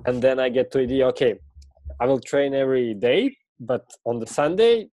 And then I get to the idea, okay, I will train every day, but on the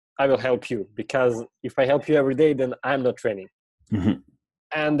Sunday, I will help you, because if I help you every day, then I'm not training. Mm-hmm.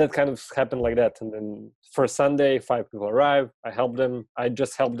 And that kind of happened like that. And then first Sunday, 5 people arrive, I help them. I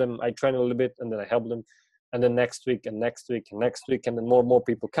just help them. I train a little bit and then I help them. And then next week and next week and next week, and then more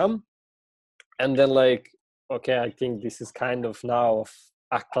people come. And then okay, I think this is kind of now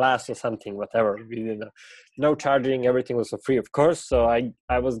a class or something, whatever. No charging, everything was for free, of course. So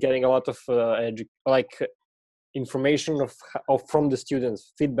I was getting a lot of information from the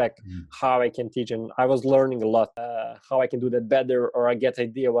students, feedback, how I can teach, and I was learning a lot, how I can do that better, or I get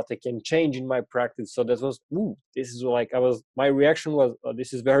idea what I can change in my practice. So that was, this is my reaction was,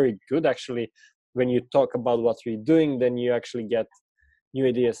 this is very good actually. When you talk about what you're doing, then you actually get new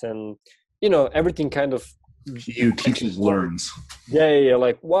ideas, and everything kind of you teaches learns. Yeah,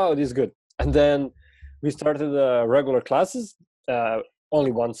 like wow, this is good. And then we started regular classes,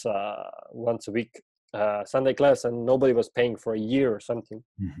 only once a week, Sunday class, and nobody was paying for a year or something.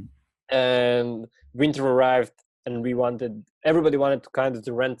 Mm-hmm. And winter arrived, and everybody wanted to kind of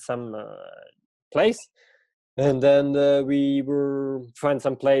rent some place, and then we were find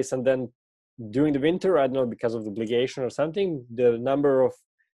some place, and then during the winter, I don't know, because of the obligation or something, the number of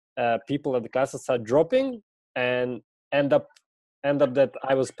people at the classes started dropping, and end up that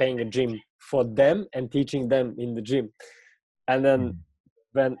I was paying a gym for them and teaching them in the gym. And then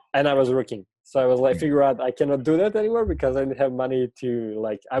and I was working. So I was figure out I cannot do that anymore because I didn't have money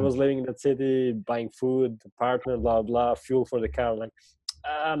to, I was living in that city, buying food, apartment, blah, blah, fuel for the car.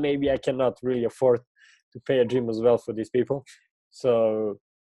 Maybe I cannot really afford to pay a gym as well for these people. So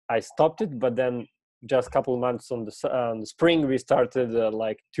I stopped it, but then just a couple of months on the spring, we started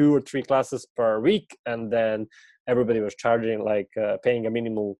 2 or 3 classes per week, and then everybody was charging paying a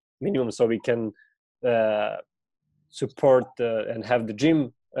minimum so we can support and have the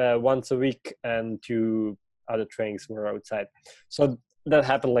gym once a week, and 2 other trainings were outside. So that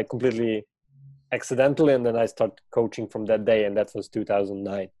happened completely accidentally, and then I started coaching from that day, and that was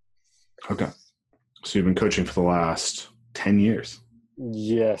 2009. Okay, so you've been coaching for the last 10 years.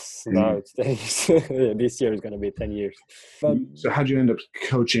 Yes, now it's 10 years. This year is going to be 10 years. But So how'd you end up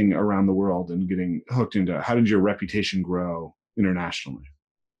coaching around the world and getting hooked into, how did your reputation grow internationally?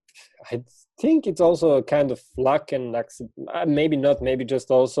 I think it's also a kind of luck and accident. Maybe not, maybe just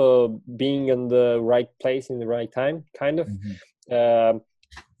also being in the right place in the right time, kind of.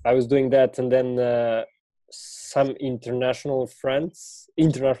 I was doing that, and then some international friend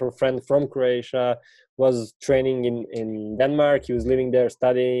from Croatia was training in Denmark. He was living there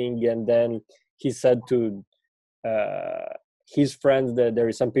studying, and then he said to his friends that there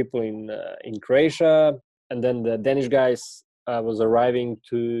is some people in Croatia, and then the Danish guys was arriving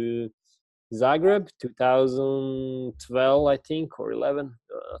to Zagreb 2012, I think, or 11.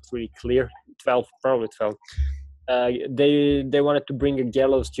 Not really clear. 12, probably 12. They wanted to bring a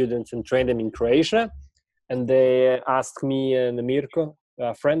Gerlo students and train them in Croatia, and they asked me and Mirko,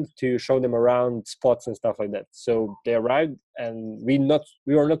 a friend, to show them around spots and stuff like that. So they arrived, and we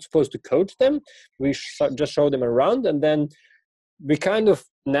were not supposed to coach them. We just showed them around, and then we kind of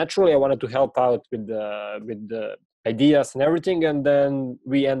naturally I wanted to help out with the ideas and everything, and then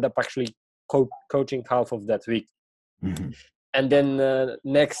we end up actually coaching half of that week. And then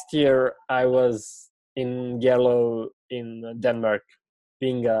next year I was in Gerlo in Denmark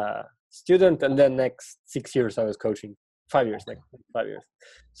being a student, and then next 6 years I was coaching. 5 years.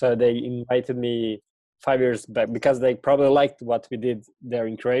 So they invited me 5 years back because they probably liked what we did there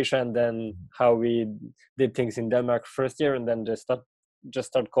in Croatia, and then how we did things in Denmark first year, and then just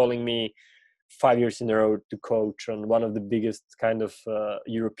start calling me 5 years in a row to coach on one of the biggest kind of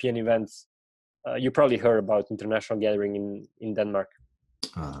European events. You probably heard about International Gathering in Denmark.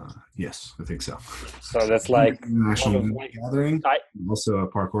 Yes, I think so. So that's like International Gathering, also a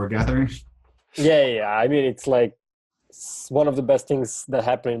parkour gathering. Yeah. I mean, it's like one of the best things that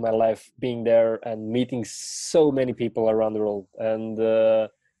happened in my life, being there and meeting so many people around the world. And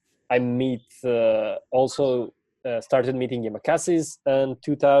I started meeting Yamakasis in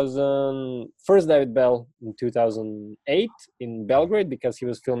 2000. First David Bell in 2008 in Belgrade because he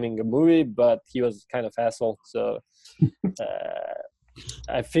was filming a movie, but he was kind of asshole. So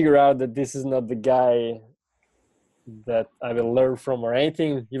I figured out that this is not the guy that I will learn from or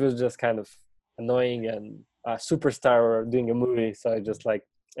anything. He was just kind of annoying and a superstar doing a movie. So I just like,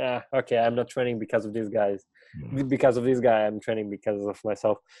 okay, I'm not training because of these guys. Because of this guy, I'm training because of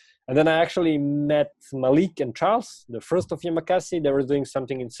myself. And then I actually met Malik and Charles, the first of Yamakasi. They were doing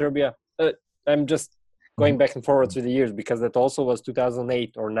something in Serbia. I'm just going back and forwards with the years because that also was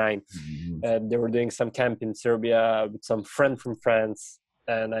 2008 or 9. They were doing some camp in Serbia with some friend from France,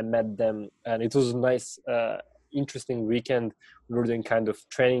 and I met them. And it was a nice, interesting weekend. We were doing kind of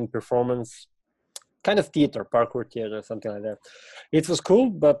training, performance, kind of theater, parkour theater, something like that. It was cool,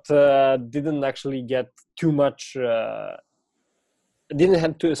 but didn't actually get too much... didn't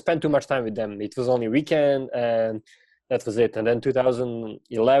have to spend too much time with them. It was only weekend, and that was it. And then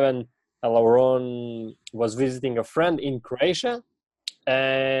 2011, Laurent was visiting a friend in Croatia,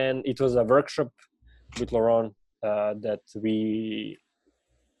 and it was a workshop with Laurent that we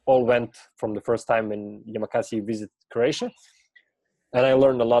all went from the first time when Yamakasi visited Croatia. And I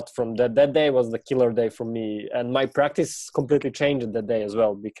learned a lot from that. That day was the killer day for me. And my practice completely changed that day as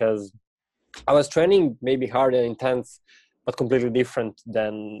well, because I was training maybe hard and intense, but completely different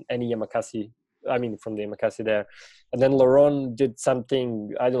than any Yamakasi. I mean, from the Yamakasi there. And then Laurent did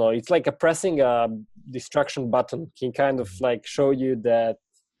something, I don't know, it's like pressing a distraction button. He kind of like show you that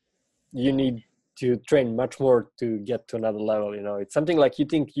you need to train much more to get to another level. You know, it's something like you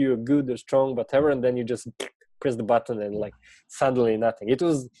think you're good or strong, whatever, and then you just press the button and like suddenly nothing. It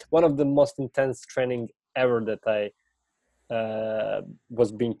was one of the most intense training ever that I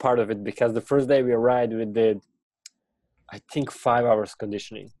was being part of it, because the first day we arrived, we did, I think, 5 hours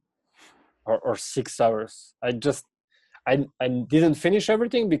conditioning or 6 hours. I didn't finish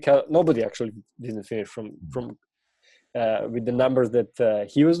everything because nobody actually didn't finish from with the numbers that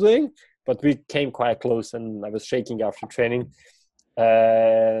he was doing, but we came quite close, and I was shaking after training,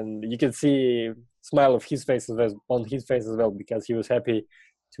 and you can see smile of his face on his face as well, because he was happy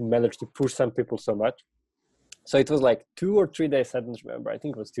to manage to push some people so much. So it was like 2 or 3 days, I don't remember, I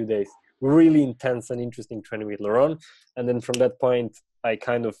think it was 2 days, really intense and interesting training with Laurent. And then from that point I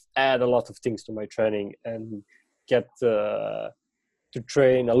kind of add a lot of things to my training and get to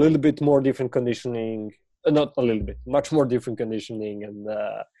train a little bit more different conditioning, not a little bit, much more different conditioning, and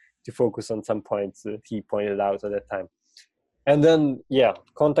to focus on some points that he pointed out at that time. And then,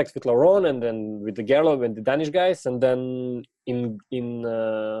 contact with Laurent, and then with the Gerlo and the Danish guys. And then in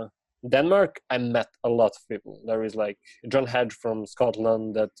Denmark, I met a lot of people. There is like John Hedge from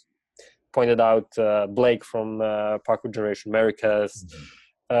Scotland that pointed out Blake from Parkour Generation Americas.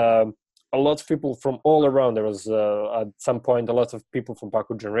 A lot of people from all around. There was at some point a lot of people from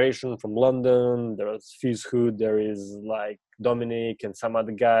Parkour Generation from London. There was Fuse Hood. There is like Dominic and some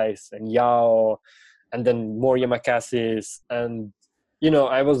other guys and Yao, and then more Yamakasis. And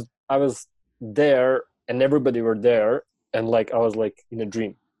I was there, and everybody were there, and like I was like in a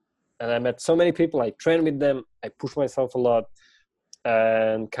dream. And I met so many people. I trained with them. I pushed myself a lot,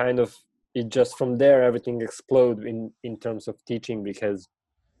 and kind of it just from there everything exploded in terms of teaching, because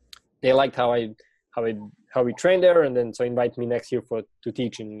they liked how we trained there, and then so invite me next year to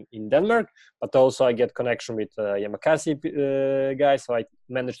teach in Denmark. But also I get connection with Yamakasi guys, so I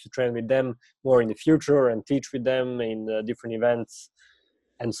managed to train with them more in the future and teach with them in different events,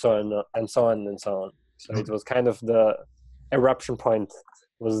 and so on and so on and so on. So it was kind of the eruption point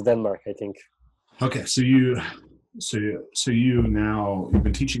was Denmark, I think. Okay, so you now you've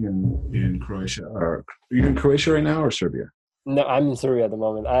been teaching in Croatia. Are you in Croatia right now or Serbia? No, I'm in Serbia at the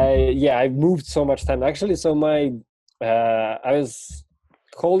moment. I moved so much time actually. So I was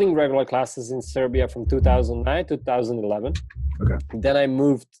holding regular classes in Serbia from 2009 to 2011. Okay. Then I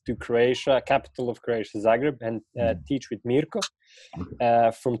moved to Croatia, capital of Croatia, Zagreb, and teach with Mirko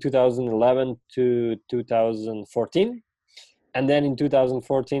from 2011 to 2014. And then in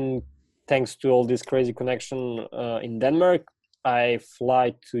 2014, thanks to all this crazy connection in Denmark, I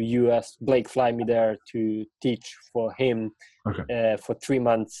fly to US. Blake fly me there to teach for him for 3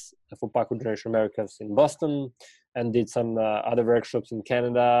 months for Parkour Generation Americas in Boston, and did some other workshops in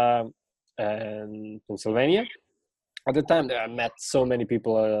Canada and Pennsylvania. At the time, I met so many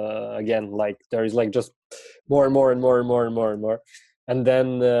people again. Like there is like just more and more and more and more and more and more. And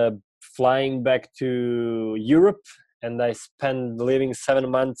then flying back to Europe, and I spent living 7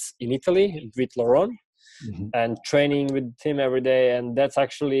 months in Italy with Laurent. Mm-hmm. And training with him every day, and that's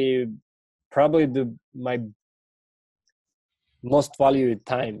actually probably my most valued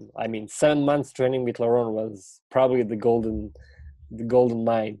time. I mean, 7 months training with Laurent was probably the golden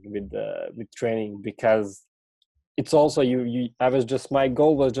mine with training, because it's also my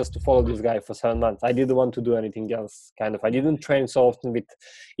goal was just to follow this guy for 7 months. I didn't want to do anything else. Kind of, I didn't train so often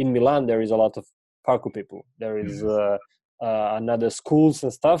in Milan. There is a lot of parkour people. There is another schools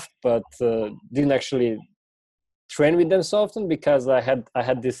and stuff, but didn't actually train with them so often, because I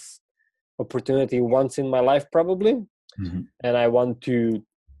had this opportunity once in my life probably. Mm-hmm. And I want to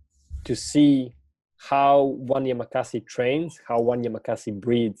see how one Yamakasi trains, how one Yamakasi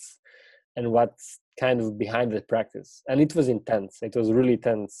breathes, and what's kind of behind the practice. And it was intense. It was really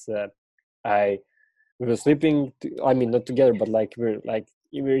intense. We were sleeping, not together, but like we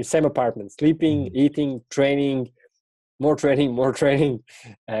were in the same apartment, sleeping, mm-hmm. eating, training, more training.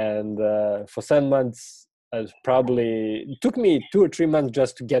 And for 7 months, it took me 2 or 3 months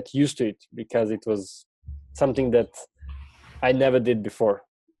just to get used to it, because it was something that I never did before,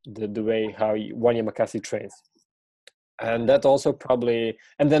 the way how one Yamakasi trains. And that also probably,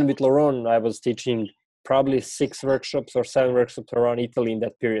 and then with Laurent, I was teaching probably 6 workshops or 7 workshops around Italy in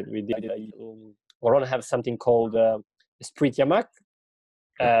that period. We did, Laurent have something called Esprit Yamak.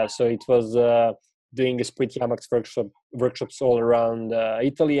 So it was doing Esprit Yamak's workshops all around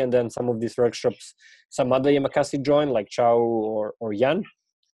Italy, and then some of these workshops, some other Yamakasi joined, like Chao or Jan.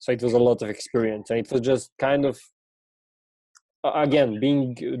 So it was a lot of experience, and it was just kind of, again,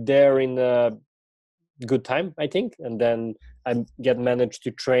 being there in a good time, I think. And then I managed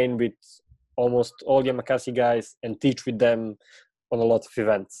to train with almost all Yamakasi guys and teach with them on a lot of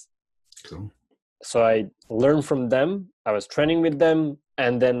events. Cool. So I learned from them. I was training with them,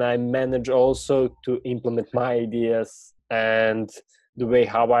 and then I managed also to implement my ideas and the way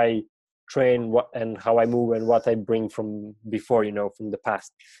how I train and how I move and what I bring from before, from the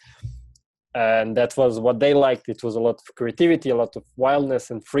past. And that was what they liked. It was a lot of creativity, a lot of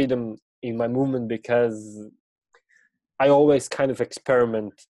wildness and freedom in my movement, because I always kind of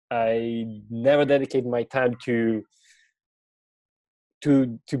experiment. I never dedicate my time to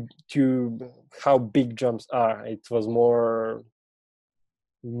how big jumps are. It was more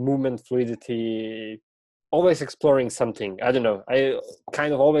movement fluidity, always exploring something. I don't know. I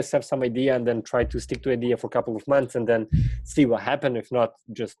kind of always have some idea and then try to stick to idea for a couple of months and then see what happens. If not,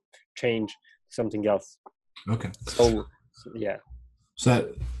 just change something else. Okay. So yeah.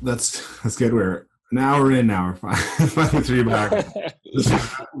 So that's good. We're an hour in now. We're finally 3 back. We've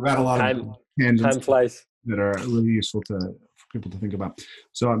had a lot of tangents. Time flies. That are really useful for people to think about.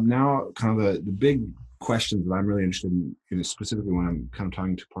 So I'm now kind of the big questions that I'm really interested in specifically when I'm kind of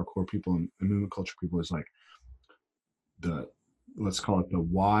talking to parkour people and movement culture people, is like let's call it the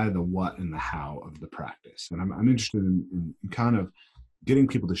why, the what, and the how of the practice. And I'm interested in kind of getting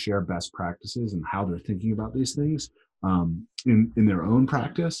people to share best practices and how they're thinking about these things in their own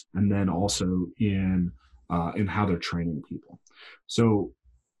practice, and then also in how they're training people. So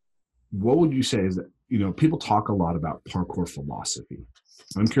what would you say is that, people talk a lot about parkour philosophy.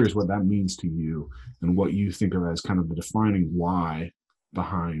 I'm curious what that means to you and what you think of as kind of the defining why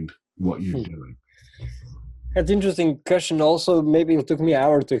behind what you're doing. That's an interesting question. Also, maybe it took me an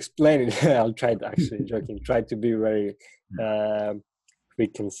hour to explain it. I'll try to, actually, joking, try to be very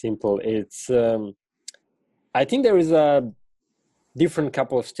quick and simple. It's, I think there is a different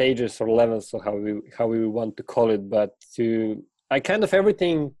couple of stages or levels of how we want to call it, but I kind of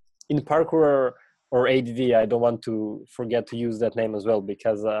everything in parkour or ADD, I don't want to forget to use that name as well,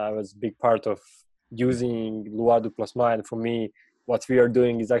 because I was a big part of using Loire du Placement, and for me, what we are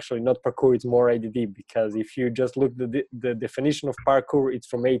doing is actually not parkour, it's more ADD, because if you just look the definition of parkour, it's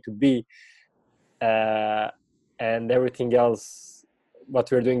from A to B, and everything else, what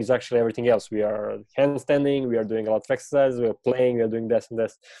we're doing is actually everything else. We are handstanding, we are doing a lot of exercises, we are playing, we are doing this and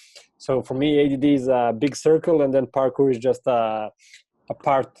this. So for me, ADD is a big circle, and then parkour is just a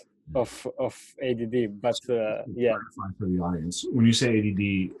part of ADD. But yeah. For the audience, when you say ADD,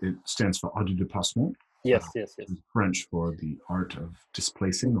 it stands for Art du Déplacement. Yes. French for the art of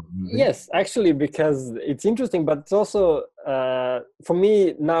displacing or moving. Yes, actually, because it's interesting, but it's also for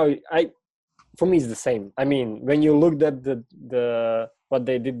me now. For me, it's the same. I mean, when you looked at the what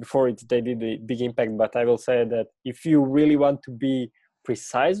they did before, they did a big impact. But I will say that if you really want to be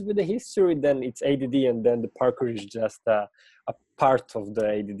precise with the history, then it's ADD, and then the parkour is just a part of the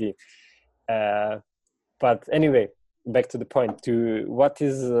ADD. But anyway, back to the point. To what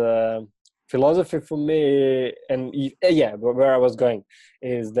is philosophy for me, and where I was going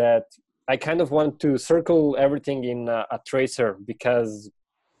is that I kind of want to circle everything in a tracer, because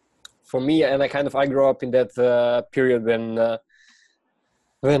for me, and I grew up in that period when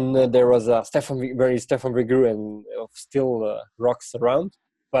there was Stefan Vigouroux and still rocks around,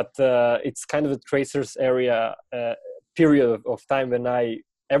 but it's kind of a tracers area period of time when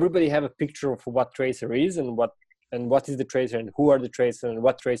everybody have a picture of what tracer is and what is the tracer and who are the tracers and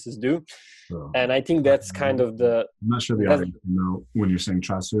what tracers do. And I think that's kind of I'm not sure the audience know when you're saying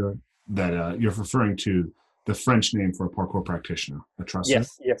tracer that you're referring to the French name for a parkour practitioner, a tracer.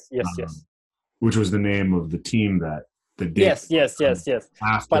 Yes. Which was the name of the team that did. Yes.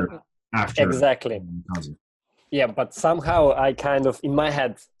 After exactly. Yeah, but somehow I kind of in my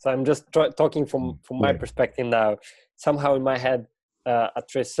head. So I'm just talking from my perspective now. Somehow in my head, a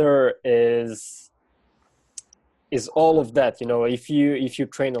tracer is all of that. If you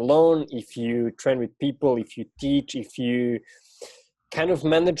train alone, if you train with people, if you teach, if you kind of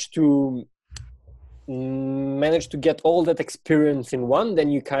manage to get all that experience in one, then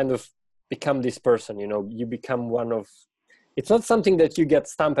you kind of become this person. You become one of. It's not something that you get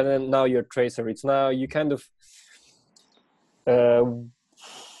stamped and then now you're tracer. It's now you kind of.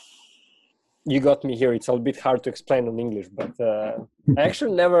 You got me here. It's a bit hard to explain in English, but I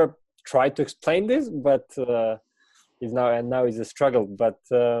actually never tried to explain this, but now is a struggle. But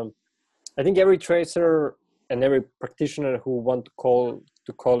I think every tracer and every practitioner who want to call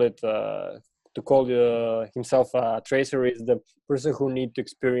himself a tracer is the person who need to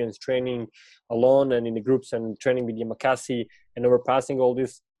experience training alone and in the groups and training with Yamakasi and overpassing all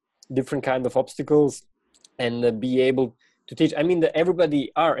these different kind of obstacles and be able to teach. I mean that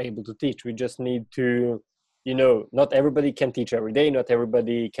everybody are able to teach. We just need to, not everybody can teach every day. Not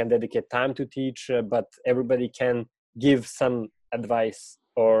everybody can dedicate time to teach, but everybody can give some advice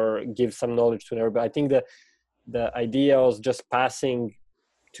or give some knowledge to everybody. I think the idea was just passing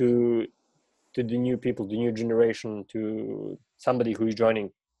to the new people, the new generation, to somebody who is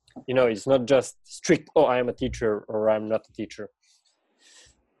joining. It's not just strict, I am a teacher or I'm not a teacher.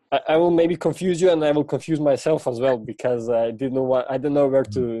 I will maybe confuse you and I will confuse myself as well, because I don't know where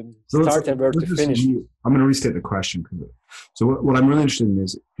to start and where to finish. I'm going to restate the question. So what I'm really interested in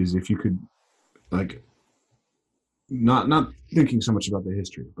is if you could, like, not thinking so much about the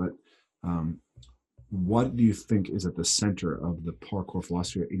history, but what do you think is at the center of the parkour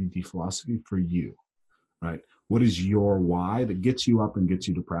philosophy or ADD philosophy for you, right? What is your why that gets you up and gets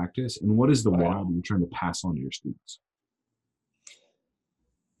you to practice? And what is the why that you're trying to pass on to your students?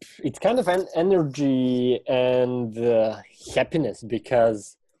 It's kind of an energy and happiness,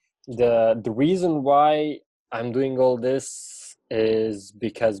 because the reason why I'm doing all this is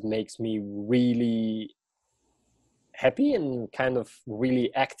because it makes me really happy and kind of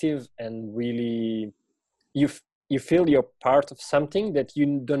really active, and really you feel you're part of something that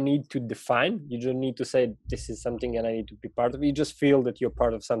you don't need to define. You don't need to say this is something and I need to be part of it. You just feel that you're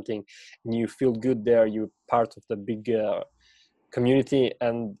part of something and you feel good there. You're part of the big community,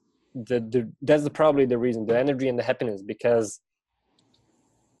 and that's probably the reason, the energy and the happiness, because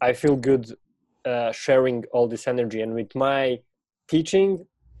I feel good sharing all this energy. And with my teaching,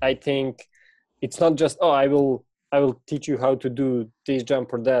 I think it's not just, oh, I will teach you how to do this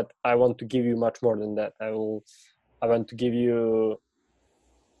jump or that. I want to give you much more than that. I want to give you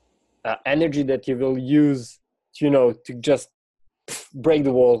energy that you will use, to just break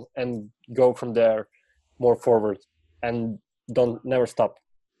the wall and go from there more forward, and never stop.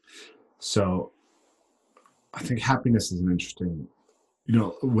 So I think happiness is an interesting,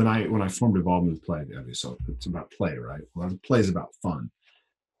 when I formed Evolve Move Play, so it's about play, right? Well, play is about fun.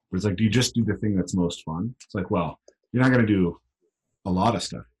 But it's like, do you just do the thing that's most fun? It's like, well, you're not going to do a lot of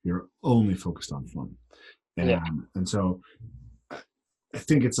stuff. You're only focused on fun. And so I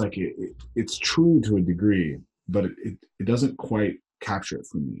think it's like, it's true to a degree, but it doesn't quite capture it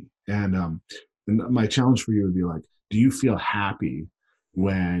for me. And my challenge for you would be like, do you feel happy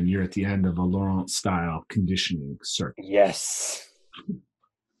when you're at the end of a Laurent style conditioning circuit? Yes.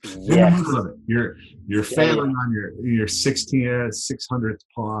 Yes. You're failing on your 600th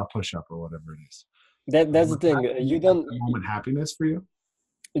push-up or whatever it is. That's the thing. You don't moment happiness for you.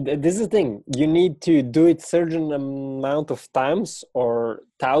 This is the thing. You need to do it certain amount of times, or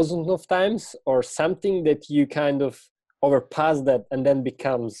thousands of times, or something that you kind of overpass that, and then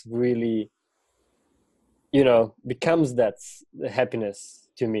becomes really, becomes that happiness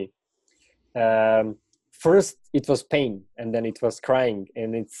to me. First it was pain, and then it was crying,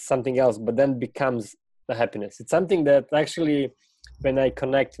 and it's something else, but then becomes the happiness. It's something that actually, when I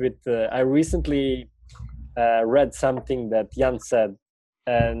connect with, I recently read something that Jan said,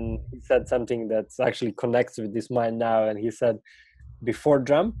 and he said something that actually connects with this mind now. And he said, before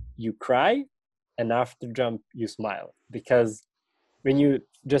jump, you cry, and after jump, you smile. Because when you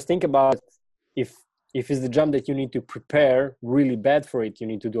just think about, if it's the jump that you need to prepare really bad for it, you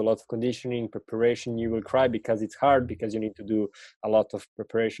need to do a lot of conditioning, preparation, you will cry because it's hard, because you need to do a lot of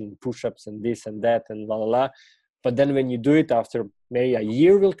preparation, push-ups and this and that and la la la. But then when you do it, after maybe a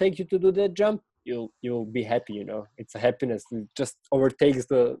year will take you to do that jump, you'll be happy. It's a happiness. It just overtakes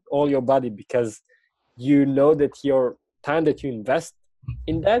all your body, because you know that your time that you invest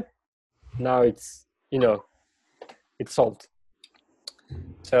in that, now it's solved.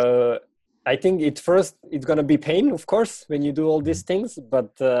 So I think it's gonna be pain, of course, when you do all these things,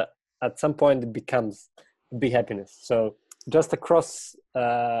 but at some point it becomes a big happiness. So just across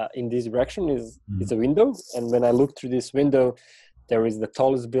in this direction is a window, and when I look through this window, there is the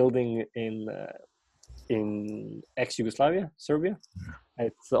tallest building in ex-Yugoslavia, Serbia.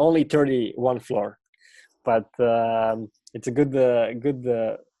 It's only 31 floor, but it's a good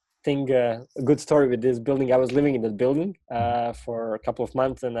thing, a good story with this building. I was living in that building for a couple of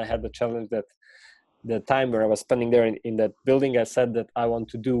months, and I had the challenge that the time where I was spending there in that building, I said that I want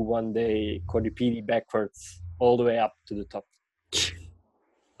to do one day Kodipidi backwards all the way up to the top.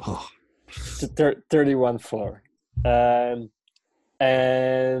 Oh. To 31 floor.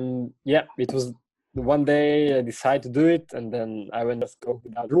 And yeah, it was one day I decided to do it, and then I went, let's go.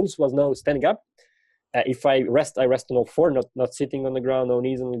 The rules was no standing up. If I rest on all four, not sitting on the ground, no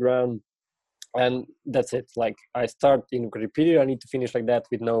knees on the ground, and that's it. Like, I start in repeated, I need to finish like that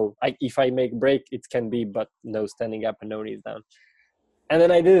with no. If I make break, it can be, but no standing up and no knees down. And then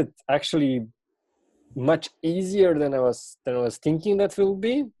I did it actually much easier than I was thinking that will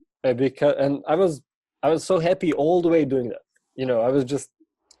be, because I was so happy all the way doing that. I was just,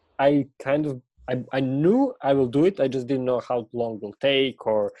 I knew I will do it. I just didn't know how long it will take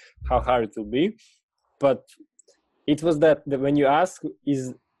or how hard it will be. But it was that when you ask,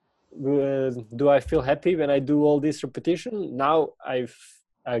 do I feel happy when I do all this repetition? Now I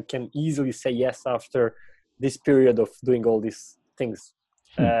can easily say yes after this period of doing all these things.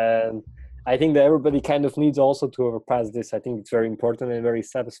 And I think that everybody kind of needs also to overpass this. I think it's very important and very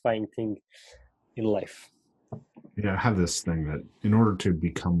satisfying thing in life. Yeah, I have this thing that in order to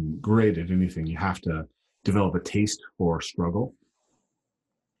become great at anything, you have to develop a taste for struggle.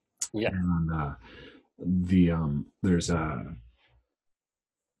 Yeah. And there's a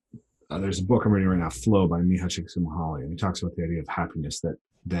book I'm reading right now, Flow by Mihaly Csikszentmihalyi, and he talks about the idea of happiness,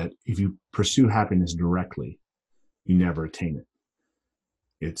 that if you pursue happiness directly, you never attain it.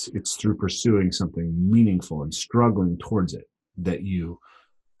 It's through pursuing something meaningful and struggling towards it that you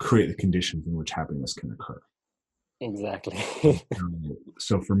create the conditions in which happiness can occur. Exactly.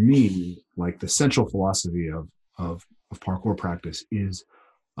 So for me, like, the central philosophy of parkour practice is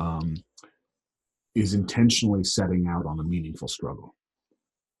intentionally setting out on a meaningful struggle.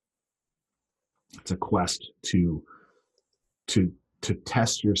 It's a quest to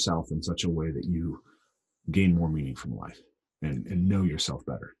test yourself in such a way that you gain more meaning from life. and know yourself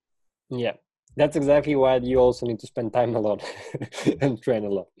better. Yeah, that's exactly why you also need to spend time a lot and train a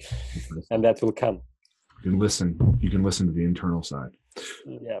lot, and that will come. You can listen to the internal side.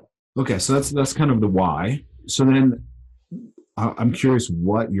 Yeah. Okay, so that's kind of the why. So then I'm curious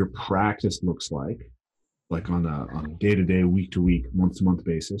what your practice looks like on a day-to-day, week-to-week, month-to-month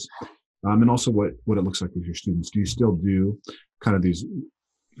basis, and also what it looks like with your students. Do you still do kind of these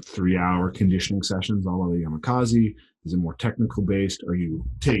 3-hour conditioning sessions, all of the Yamakasi? Is it more technical based? Are you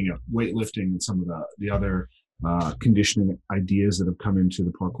taking up weightlifting and some of the other conditioning ideas that have come into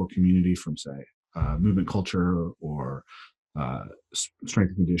the parkour community from, say, movement culture or strength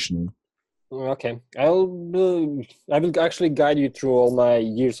and conditioning? Okay, I will actually guide you through all my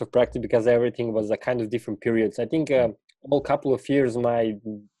years of practice, because everything was a kind of different periods. I think all couple of years my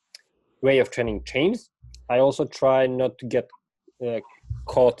way of training changed. I also try not to get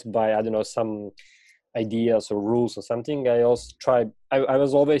caught by, I don't know, some ideas or rules or something. I also tried, I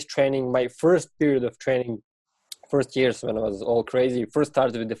was always training. My first period of training, first years when I was all crazy, first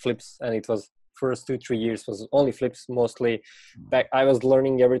started with the flips, and it was first 2-3 years was only flips mostly. Back, I was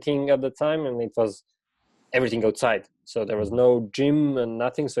learning everything at the time, and it was everything outside. So there was no gym and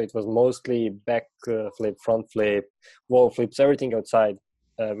nothing. So it was mostly back flip, front flip, wall flips, everything outside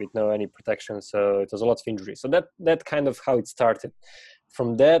with no any protection. So it was a lot of injury. So that kind of how it started.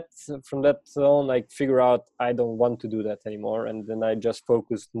 From that on, I figure out I don't want to do that anymore, and then I just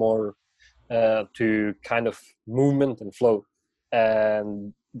focused more to kind of movement and flow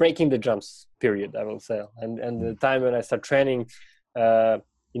and breaking the jumps period, I will say. And the time when I start training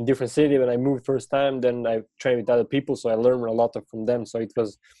in different city, when I moved first time, then I trained with other people, so I learned a lot from them. So it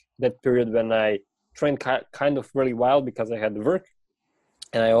was that period when I trained kind of really well, because I had the work,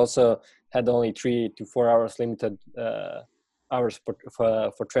 and I also had only 3 to 4 hours limited hours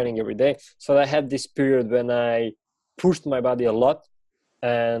for training every day. So I had this period when I pushed my body a lot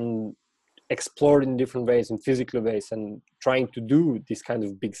and explored in different ways, in physical ways, and trying to do this kind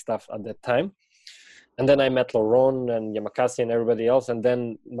of big stuff at that time. And then I met Laurent and Yamakasi and everybody else, and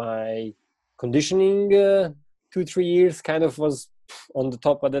then my conditioning 2-3 years kind of was on the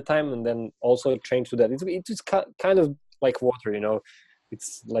top at the time, and then also changed to that. It's kind of like water, you know,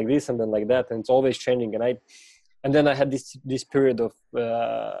 it's like this and then like that, and it's always changing. And then I had this period of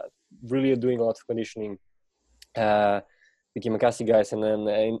really doing a lot of conditioning with Yamakasi guys, and then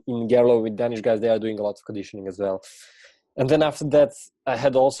in Gerlo with Danish guys, they are doing a lot of conditioning as well. And then after that, I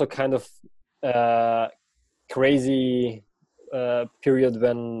had also kind of crazy period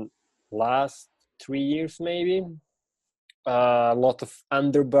when last 3 years maybe, a lot of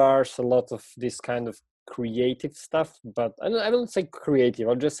underbars, a lot of this kind of creative stuff. But I don't say creative,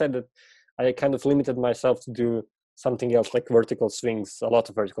 I'll just say that I kind of limited myself to do something else, like vertical swings, a lot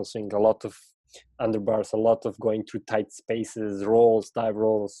of vertical swing, a lot of underbars, a lot of going through tight spaces, rolls, dive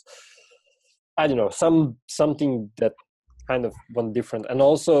rolls. I don't know, something that kind of went different. And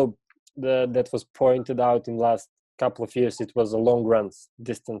also that was pointed out in last couple of years, it was a long runs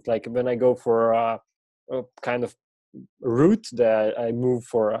distance. Like when I go for a kind of route that I move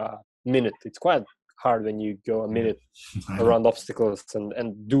for a minute, it's quite hard when you go a minute around obstacles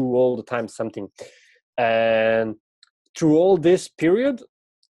and do all the time something. And through all this period,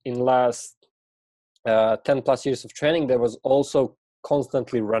 in last 10 plus years of training, there was also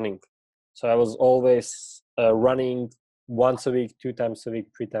constantly running. So I was always running once a week, 2 times a week,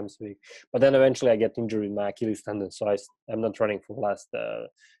 3 times a week. But then eventually I get injured in my Achilles tendon, so I'm not running for the last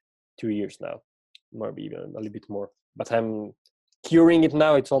 2 years now, maybe even a little bit more. But I'm curing it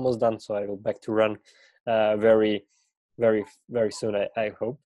now. It's almost done, so I will back to run very, very, very soon, I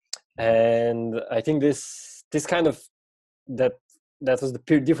hope. And I think this kind of that was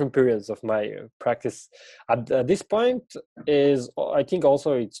the different periods of my practice. At this point is, I think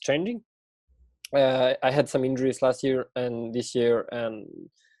also it's changing. I had some injuries last year and this year, and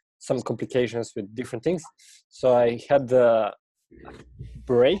some complications with different things. So I had the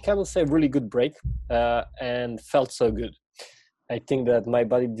break, I will say, really good break, and felt so good. I think that my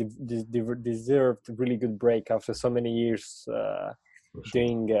body deserved a really good break after so many years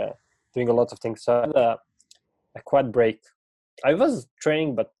doing a lot of things. So I had a quad break. I was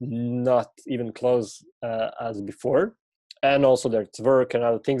training, but not even close as before. And also there's work and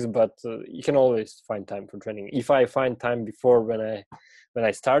other things, but you can always find time for training. If I find time before when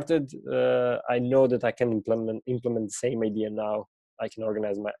I started, I know that I can implement the same idea now. I can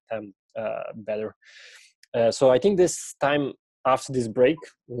organize my time better. So I think this time after this break,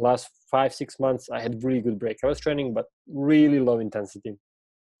 last 5-6 months, I had really good break. I was training, but really low intensity.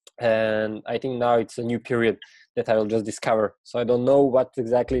 And I think now it's a new period that I will just discover. So I don't know what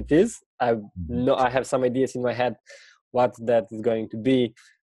exactly it is. I know I have some ideas in my head what that is going to be,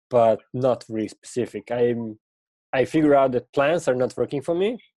 but not really specific. I figure out that plans are not working for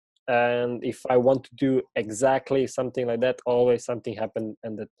me, and if I want to do exactly something like that, always something happened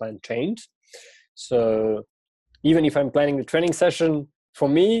and that plan changed. So even if I'm planning the training session, for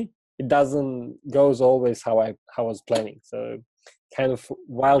me it doesn't goes always how I was planning. So kind of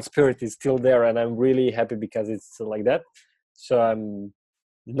wild spirit is still there, and I'm really happy because it's like that. So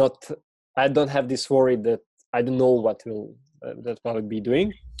I don't have this worry that I don't know what I'll be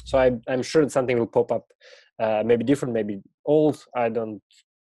doing. So I'm sure that something will pop up, maybe different, maybe old.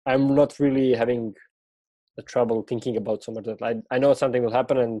 I'm not really having the trouble thinking about so much that I know something will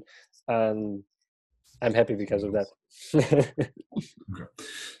happen, and I'm happy because of that. Okay.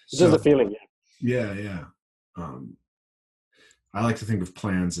 Just a feeling. Yeah. I like to think of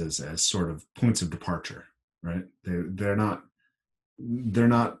plans as sort of points of departure, right? They're not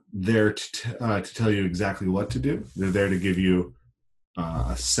there to tell you exactly what to do. They're there to give you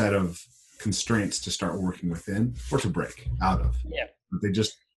a set of constraints to start working within or to break out of. Yeah. But they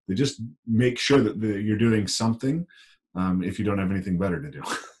just make sure that you're doing something if you don't have anything better to do.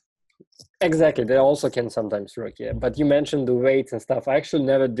 Exactly. They also can sometimes work. Yeah. But you mentioned the weights and stuff. I actually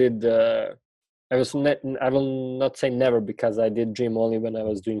never did. I will not say never, because I did gym only when I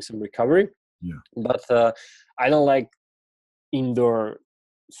was doing some recovery. Yeah. But I don't like indoor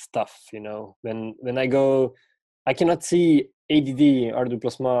stuff. When I go, I cannot see ADD, art du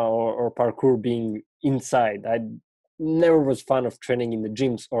placement, or parkour being inside. I never was fan of training in the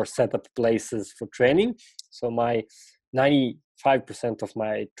gyms or set up places for training. So my 95% of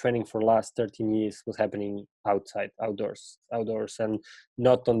my training for last 13 years was happening outdoors, and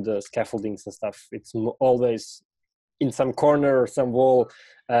not on the scaffoldings and stuff. It's always in some corner or some wall,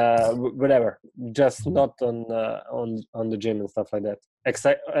 whatever, just not on the gym and stuff like that.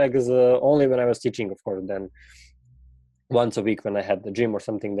 Except only when I was teaching, of course, then once a week when I had the gym or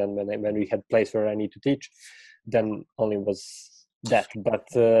something, then when we had place where I need to teach, then only was that. But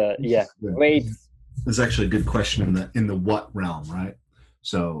yeah, weight. That's actually a good question in the what realm, right?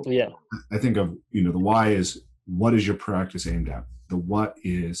 So yeah, I think of, the why is what is your practice aimed at? The what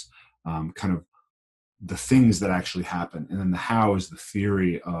is kind of the things that actually happen, and then the how is the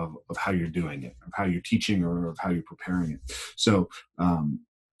theory of how you're doing it, of how you're teaching, or of how you're preparing it. So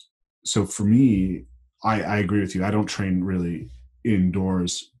so for me, I agree with you. I don't train really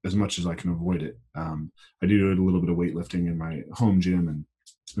indoors as much as I can avoid it. I do a little bit of weightlifting in my home gym and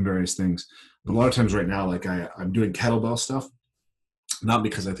various things. But a lot of times right now, like I'm doing kettlebell stuff, not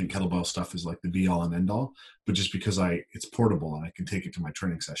because I think kettlebell stuff is like the be all and end all, but just because it's portable and I can take it to my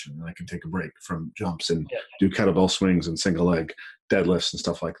training session, and I can take a break from jumps and do kettlebell swings and single leg deadlifts and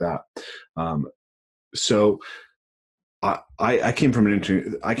stuff like that. So I came from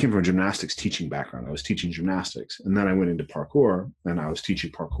a gymnastics teaching background. I was teaching gymnastics, and then I went into parkour, and I was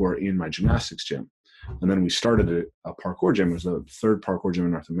teaching parkour in my gymnastics gym. And then we started a parkour gym. It was the third parkour gym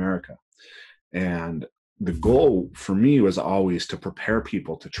in North America. And the goal for me was always to prepare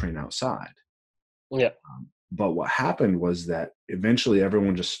people to train outside. Yeah. But what happened was that eventually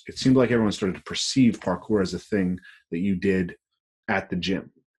it seemed like everyone started to perceive parkour as a thing that you did at the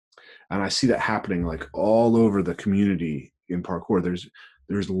gym. And I see that happening like all over the community in parkour.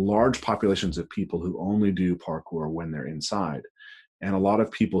 There's large populations of people who only do parkour when they're inside. And a lot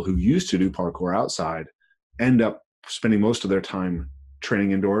of people who used to do parkour outside end up spending most of their time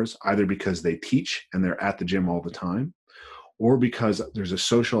training indoors, either because they teach and they're at the gym all the time, or because there's a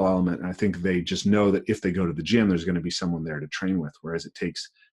social element. And I think they just know that if they go to the gym, there's going to be someone there to train with, whereas it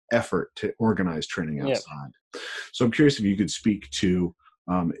takes effort to organize training outside. Yeah. So I'm curious if you could speak to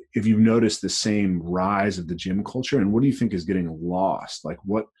if you've noticed the same rise of the gym culture, and what do you think is getting lost? Like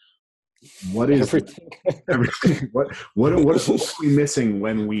what is everything? What are we missing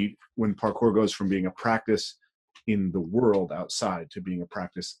when parkour goes from being a practice in the world outside to being a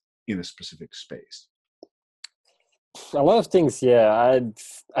practice in a specific space? A lot of things, yeah.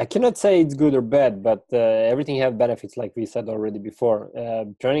 I cannot say it's good or bad, but everything have benefits, like we said already before.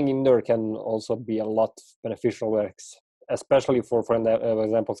 Training indoor can also be a lot beneficial, especially for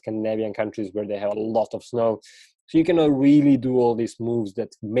example, Scandinavian countries where they have a lot of snow. So you cannot really do all these moves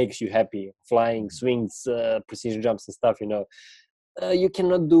that makes you happy, flying, swings, precision jumps and stuff, you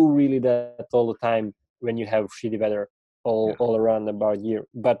cannot do really that all the time when you have shitty weather all around about year.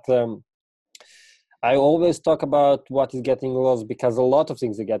 But I always talk about what is getting lost, because a lot of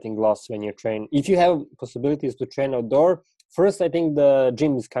things are getting lost when you train. If you have possibilities to train outdoor, first, I think the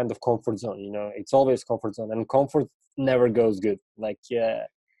gym is kind of comfort zone, it's always comfort zone, and comfort never goes good. Like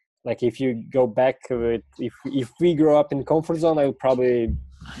if you go back with, if we grow up in comfort zone, I would probably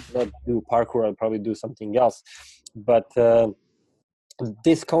not do parkour, I'll probably do something else. but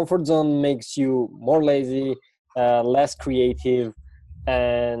this comfort zone makes you more lazy, less creative,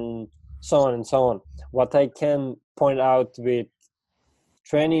 and so on and so on. What I can point out with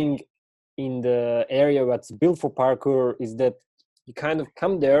training in the area that's built for parkour is that you kind of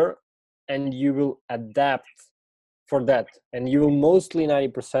come there and you will adapt for that, and you will mostly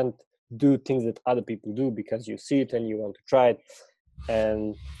 90% do things that other people do because you see it and you want to try it,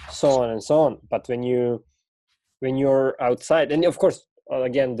 and so on and so on. But when you're outside, and of course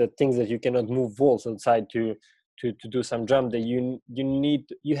again the things that you cannot move walls outside to do some jump, that you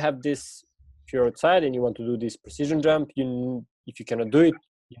have this. If you're outside and you want to do this precision jump, if you cannot do it,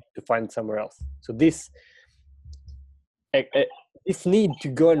 you have to find somewhere else. So this need to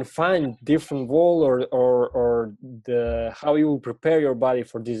go and find different wall or the how you will prepare your body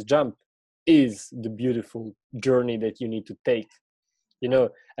for this jump is the beautiful journey that you need to take,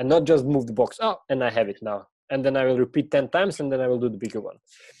 and not just move the box, and I have it now, and then I will repeat 10 times and then I will do the bigger one.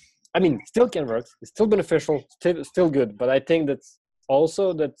 I mean, still can work, it's still beneficial, still good, but I think that's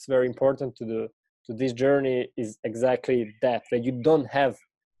very important to this journey is exactly that you don't have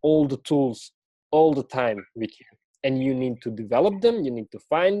all the tools all the time with you, and you need to develop them, you need to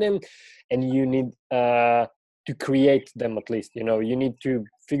find them, and you need to create them at least, you need to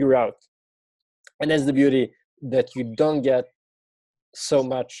figure out. And that's the beauty, that you don't get so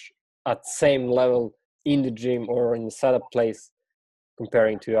much at same level in the gym or in the setup place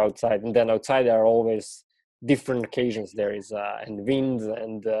comparing to outside. And then outside there are always different occasions. There is and wind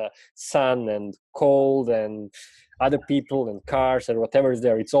and sun and cold and other people and cars and whatever is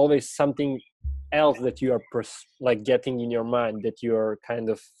there. It's always something else that you are getting in your mind, that you're kind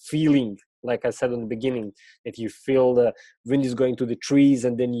of feeling, like I said in the beginning, that you feel the wind is going to the trees,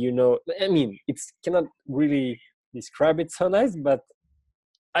 and then I mean, it's cannot really describe it so nice, but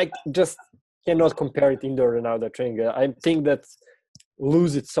I just cannot compare it indoor and outdoor training. I think that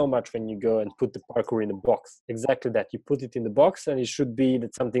lose it so much when you go and put the parkour in the box. Exactly that, you put it in the box, and it should be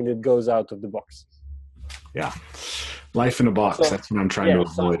that something that goes out of the box. Yeah, life in a box. So, that's what I'm trying to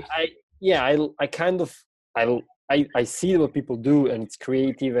avoid. So I see what people do, and it's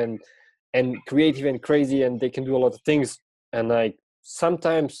creative and crazy, and they can do a lot of things. And I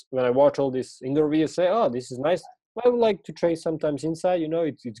sometimes when I watch all these indoor videos, say, "Oh, this is nice. I would like to try sometimes inside.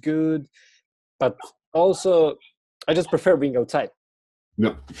 It's good." But also, I just prefer being outside.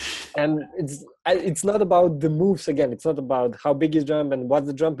 No. And it's not about the moves again. It's not about how big is jump and what's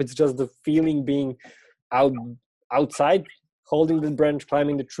the jump. It's just the feeling being outside, holding the branch,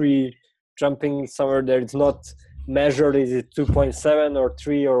 climbing the tree, jumping somewhere there. It's not measured. Is it 2.7 or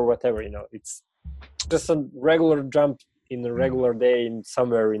 3 or whatever? It's just a regular jump in a regular day in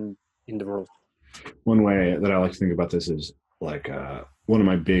somewhere in the world. One way that I like to think about this is like one of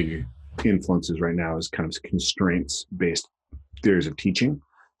my big influences right now is kind of constraints-based theories of teaching.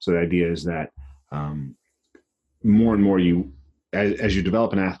 So the idea is that more and more as you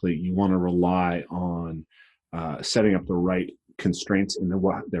develop an athlete, you want to rely on setting up the right constraints in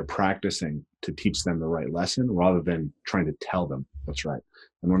what they're practicing to teach them the right lesson, rather than trying to tell them what's right.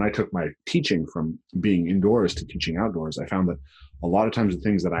 And when I took my teaching from being indoors to teaching outdoors, I found that a lot of times the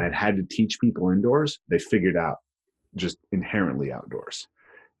things that I had to teach people indoors, they figured out just inherently outdoors.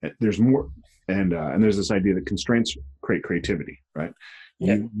 There's more, and there's this idea that constraints create creativity, right?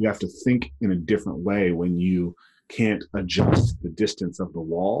 Yeah. You have to think in a different way when you can't adjust the distance of the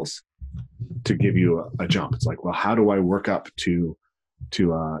walls to give you a jump. It's like, well, how do I work up to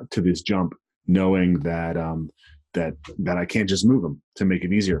this jump, knowing that that I can't just move them to make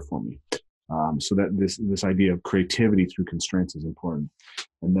it easier for me. So that this idea of creativity through constraints is important.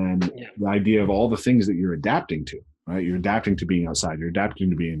 And then the idea of all the things that you're adapting to, right? You're adapting to being outside. You're adapting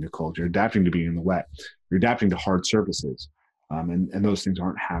to being in the cold. You're adapting to being in the wet. You're adapting to hard surfaces. And those things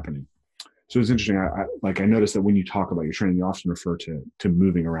aren't happening. So it's interesting. I noticed that when you talk about your training, you often refer to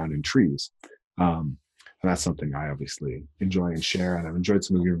moving around in trees. And that's something I obviously enjoy and share. And I've enjoyed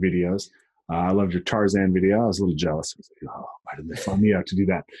some of your videos. I loved your Tarzan video. I was a little jealous. I was like, oh, why didn't they find me out to do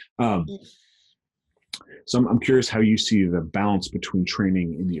that? So I'm curious how you see the balance between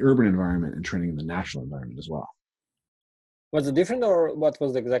training in the urban environment and training in the natural environment as well. Was it different, or what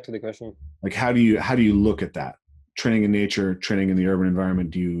was exactly the question? Like, how do you look at that? Training in nature, training in the urban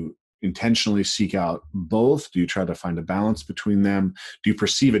environment. Do you intentionally seek out both? Do you try to find a balance between them? Do you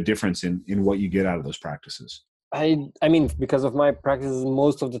perceive a difference in what you get out of those practices? I mean, because of my practices,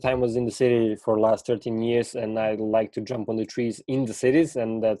 most of the time was in the city for the last 13 years, and I like to jump on the trees in the cities,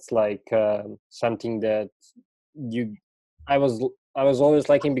 and that's like something that I was always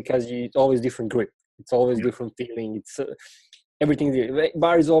liking, because it's always different grip. It's always different feeling. It's everything. The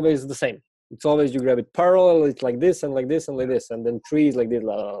bar is always the same. It's always you grab it parallel, it's like this and like this and like this, and then trees like this,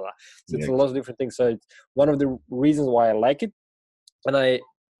 la, la, la. So it's a lot of different things. So it's one of the reasons why I like it. And I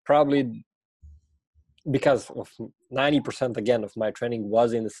probably, because of 90% again of my training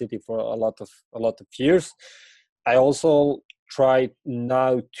was in the city for a lot of years, I also try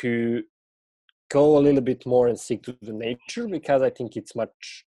now to go a little bit more and stick to the nature, because I think it's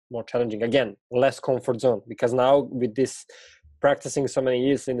much more challenging. Again, less comfort zone, because now with this practicing so many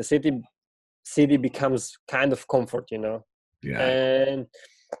years in the city becomes kind of comfort, you know. Yeah. And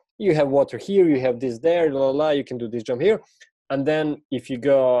you have water here, you have this there, la, la, la, you can do this jump here. And then if you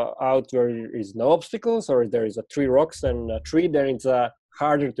go out where there is no obstacles, or there is a 3 rocks and a tree, then it's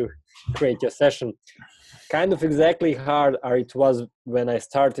harder to create your session. Kind of exactly hard as it was when I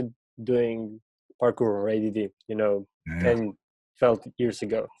started doing parkour or ADD, you know, 10, 12 years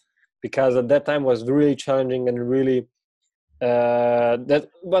ago. Because at that time was really challenging and really, that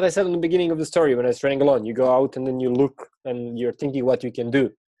what I said in the beginning of the story, when I was training alone, you go out and then you look and you're thinking what you can do.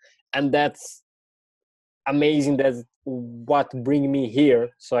 And that's amazing. That's what bring me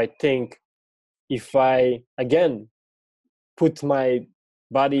here. So I think if I again put my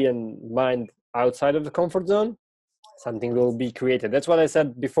body and mind outside of the comfort zone, something will be created. That's what I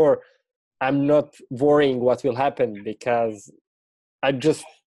said before. I'm not worrying what will happen, because I just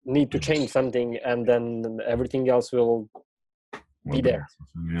need to change something, and then everything else will be there.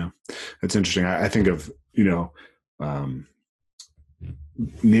 Yeah, it's interesting. I think of, you know,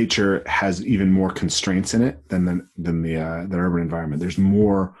 nature has even more constraints in it than the urban environment. There's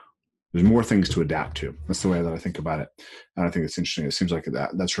more things to adapt to. That's the way that I think about it, and I think it's interesting. It seems like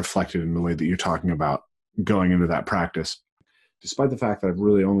that's reflected in the way that you're talking about going into that practice. Despite the fact that I've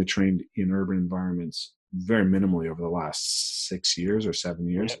really only trained in urban environments very minimally over the last 6 years or 7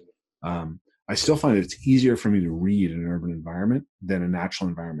 years, I still find it's easier for me to read an urban environment than a natural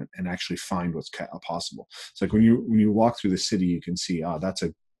environment and actually find what's possible. It's like when you walk through the city, you can see, that's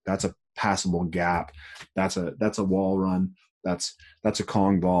a passable gap, that's a wall run, that's a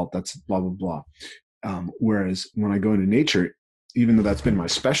Kong vault, that's blah blah blah. Whereas when I go into nature, even though that's been my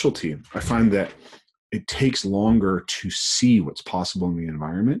specialty, I find that it takes longer to see what's possible in the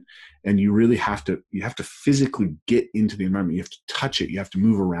environment, and you really have to physically get into the environment. You have to touch it. You have to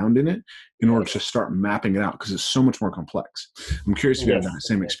move around in it in order to start mapping it out, because it's so much more complex. I'm curious if you had that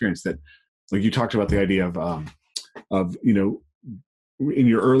same experience, that like you talked about the idea of, you know, in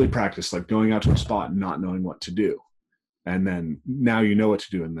your early practice, like going out to a spot and not knowing what to do. And then now you know what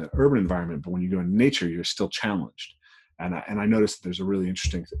to do in the urban environment, but when you go into nature, you're still challenged. And I noticed that there's a really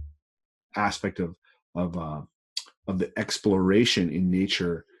interesting aspect of the exploration in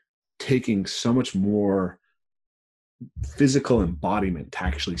nature, taking so much more physical embodiment to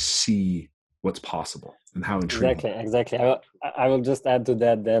actually see what's possible and how intriguing. Exactly. I will just add to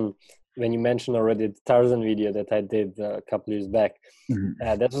that then, when you mentioned already the Tarzan video that I did a couple years back,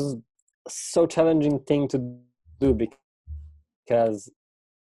 that was so challenging thing to do, because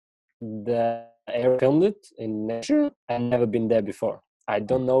the area filmed it in nature. I've never been there before. I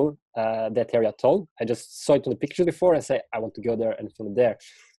don't know that area at all. I just saw it on the picture before and say, I want to go there and film it there.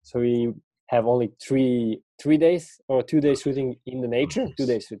 So we have only 3 days or 2 days shooting in the nature, 2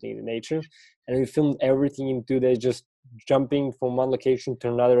 days shooting in the nature. And we filmed everything in 2 days, just jumping from one location to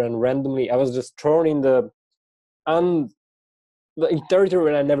another. And randomly, I was just thrown in in territory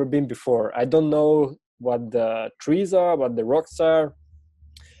where I've never been before. I don't know what the trees are, what the rocks are.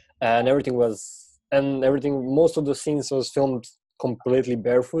 And most of the scenes was filmed completely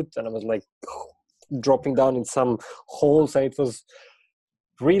barefoot, and I was like dropping down in some holes, and it was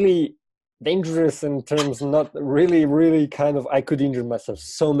really dangerous in terms, not really kind of, I could injure myself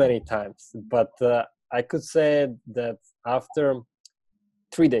so many times. But I could say that after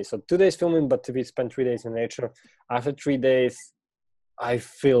 3 days, so 2 days filming, but we spent 3 days in nature. After 3 days, I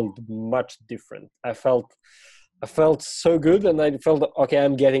felt much different. I felt so good, and I felt, okay,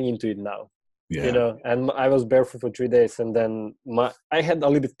 I'm getting into it now. Yeah. You know, and I was barefoot for 3 days, and then I had a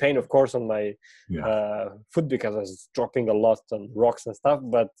little bit pain, of course, on my foot, because I was dropping a lot on rocks and stuff.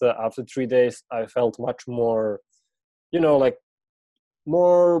 But after 3 days, I felt much more, you know, like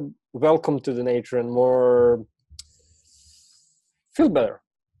more welcome to the nature and more feel better.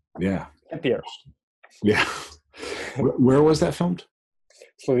 Yeah. Happier. Yeah. Where was that filmed?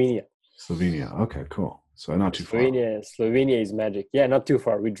 Slovenia. Okay, cool. So not too far. Slovenia is magic. Yeah, not too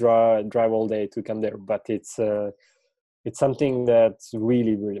far. We drive all day to come there, but it's something that's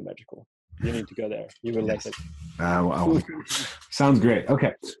really, really magical. You need to go there. You will like it. Sounds great.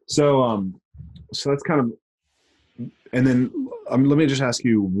 Okay, so that's kind of And then let me just ask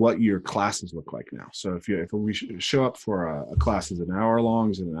you what your classes look like now. So if we show up for a class, is it an hour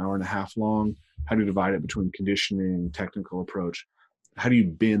long? Is it an hour and a half long? How do you divide it between conditioning, technical approach? How do you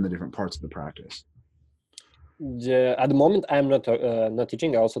bin the different parts of the practice? At the moment, I'm not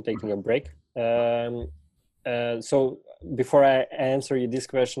teaching. I'm also taking a break. So before I answer you this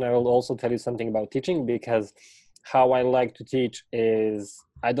question, I will also tell you something about teaching, because how I like to teach is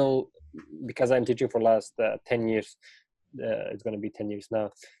because I'm teaching for last 10 years. It's going to be 10 years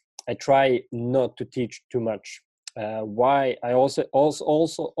now. I try not to teach too much. Why? I also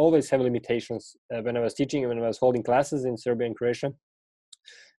always have limitations when I was teaching and when I was holding classes in Serbia and Croatia.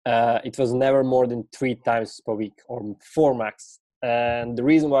 It was never more than 3 times per week or 4 max. And the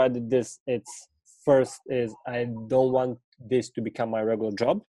reason why I did this, first is I don't want this to become my regular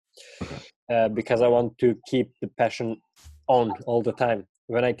job, because I want to keep the passion on all the time.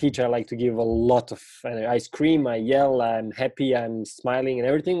 When I teach, I like to give a lot of, I scream, I yell, I'm happy, I'm smiling and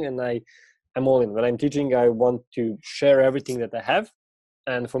everything, and I'm all in. When I'm teaching, I want to share everything that I have.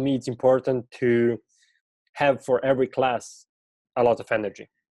 And for me, it's important to have for every class a lot of energy.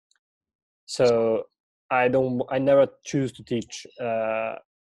 So I never choose to teach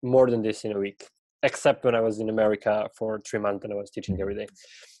more than this in a week, except when I was in America for 3 months and I was teaching every day.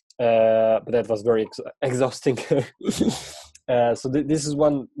 But that was very exhausting. So this is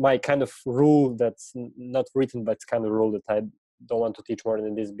my kind of rule that's not written, but it's kind of rule that I don't want to teach more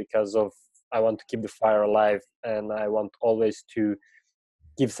than this, because I want to keep the fire alive, and I want always to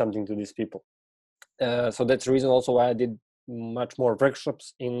give something to these people. So that's the reason also why I did much more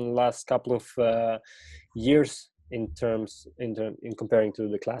workshops in last couple of years in comparing to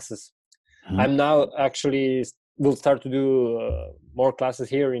the classes. I'm now actually will start to do more classes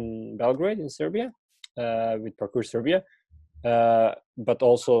here in Belgrade in Serbia with Parkour Serbia, but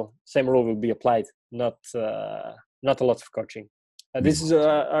also same rule will be applied, not a lot of coaching. This is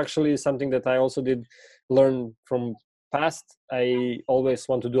actually something that I also did learn from past. I always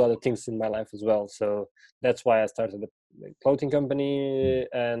want to do other things in my life as well, so that's why I started the clothing company,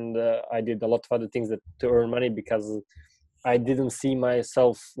 and I did a lot of other things to earn money, because I didn't see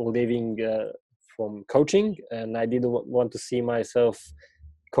myself living from coaching, and I didn't want to see myself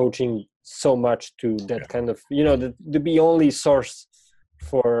coaching so much to that kind of, the be only source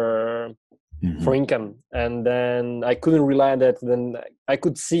for income. And then I couldn't rely on that. Then I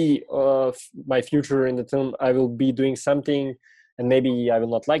could see my future in the term I will be doing something, and maybe I will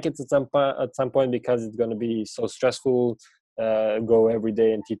not like it at some point because it's going to be so stressful, go every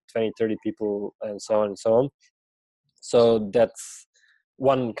day and teach 20, 30 people and so on and so on. So that's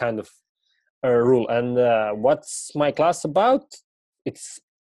one kind of rule. And what's my class about? It's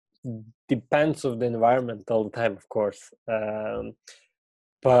depends of the environment all the time, of course.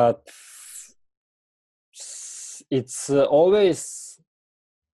 But it's always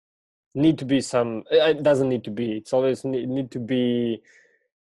need to be some, it doesn't need to be, it's always need to be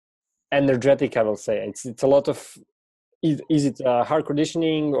energetic, I will say. It's a lot of, is it hard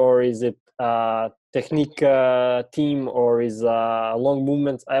conditioning, or is it technique team, or is long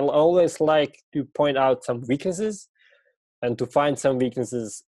movements? I always like to point out some weaknesses and to find some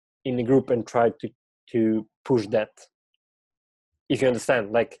weaknesses in the group and try to push that. If you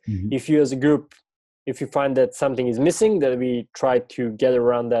understand, like if you as a group, if you find that something is missing, that we try to get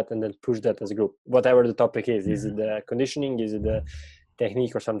around that and then push that as a group, whatever the topic is. Is it the conditioning? Is it the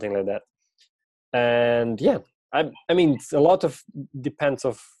technique or something like that? And yeah, I mean, it's a lot of depends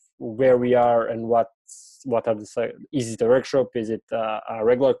of where we are and what are the, is it a workshop? Is it a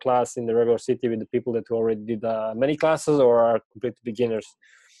regular class in the regular city with the people that already did many classes, or are complete beginners?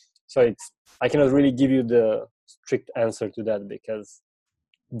 So I cannot really give you the strict answer to that, because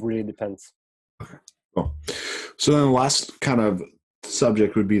it really depends. Okay, cool. So then the last kind of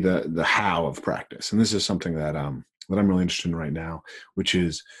subject would be the how of practice. And this is something that I'm really interested in right now, which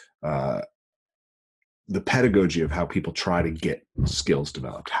is the pedagogy of how people try to get skills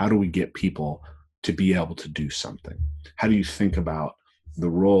developed. How do we get people to be able to do something? How do you think about the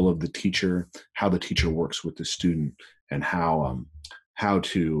role of the teacher, how the teacher works with the student, and how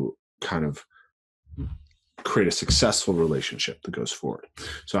to kind of create a successful relationship that goes forward?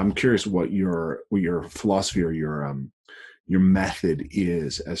 So I'm curious what your philosophy or your method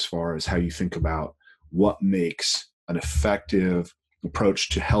is as far as how you think about what makes an effective approach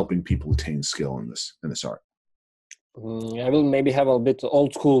to helping people attain skill in this art. I will maybe have a bit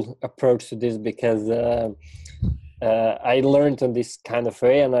old school approach to this, because I learned in this kind of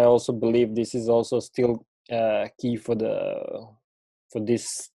way, and I also believe this is also still key for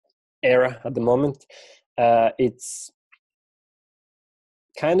this era at the moment. It's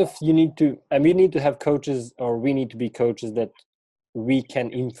kind of you need to, and we need to have coaches, or we need to be coaches that we can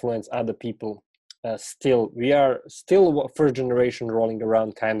influence other people. Still, we are still first generation rolling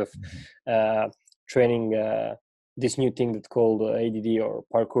around, kind of training this new thing that's called ADD or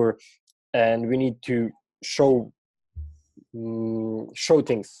parkour, and we need to show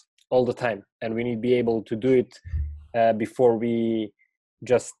things all the time, and we need to be able to do it before we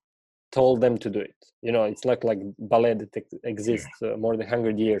just told them to do it. You know, it's like ballet that exists more than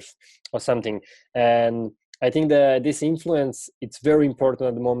 100 years or something. And I think that this influence, it's very important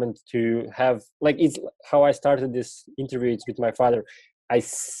at the moment to have, like, it's how I started this interview. It's with my father. I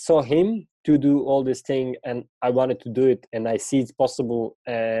saw him to do all this thing, and I wanted to do it, and I see it's possible.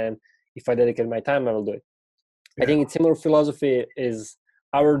 And if I dedicate my time, I will do it. I think it's similar philosophy is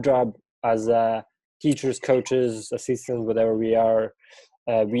our job as teachers, coaches, assistants, whatever we are.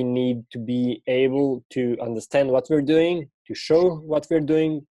 We need to be able to understand what we're doing, to show what we're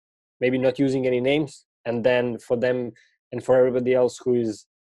doing, maybe not using any names. And then for them and for everybody else who is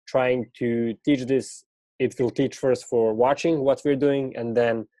trying to teach this, it will teach first for watching what we're doing and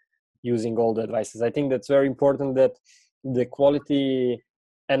then using all the advices. I think that's very important, that the quality,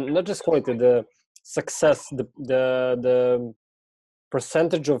 and not just quality, the success, the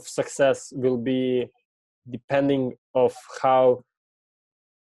percentage of success will be depending of how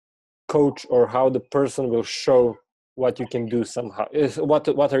coach or how the person will show what you can do somehow. What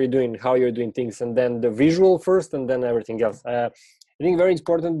are you doing, how you're doing things, and then the visual first and then everything else. I think very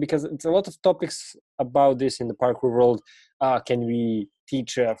important, because it's a lot of topics about this in the parkour world. Can we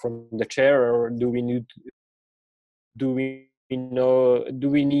teach from the chair, or do we need to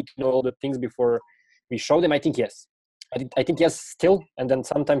know all the things before we show them? I think yes. I think yes still, and then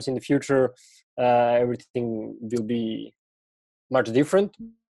sometimes in the future everything will be much different.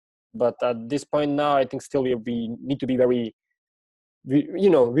 But at this point now, I think still we need to be very,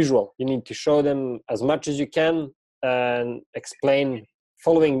 visual. You need to show them as much as you can and explain,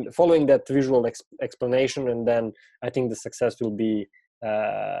 following that visual explanation, and then I think the success will be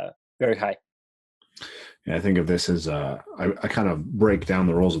very high. Yeah, I think of this as I kind of break down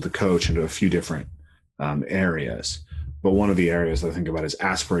the roles of the coach into a few different areas. But one of the areas that I think about is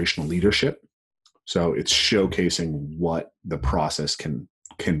aspirational leadership. So it's showcasing what the process can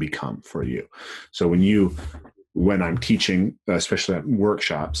become for you. So when I'm teaching, especially at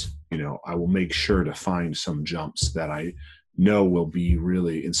workshops, I will make sure to find some jumps that I know will be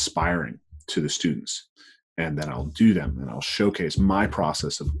really inspiring to the students. And then I'll do them, and I'll showcase my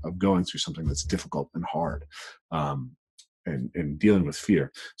process of going through something that's difficult and hard, and dealing with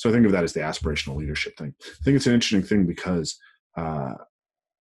fear. So I think of that as the aspirational leadership thing. I think it's an interesting thing because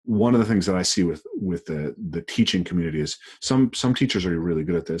one of the things that I see with the teaching community is some teachers are really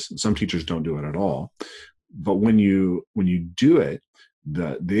good at this, and some teachers don't do it at all. But when you do it,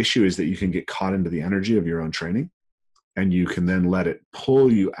 the issue is that you can get caught into the energy of your own training, and you can then let it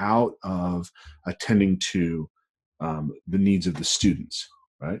pull you out of attending to the needs of the students,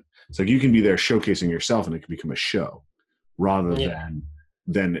 right? It's like you can be there showcasing yourself, and it can become a show rather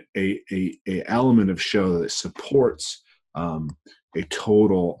than a element of show that supports a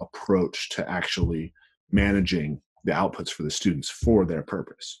total approach to actually managing the outputs for the students for their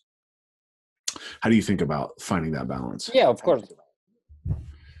purpose. How do you think about finding that balance? Yeah, of course.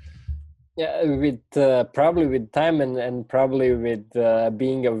 Yeah, with probably with time and probably with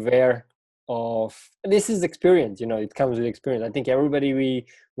being aware of this is experience. It comes with experience. I think everybody, we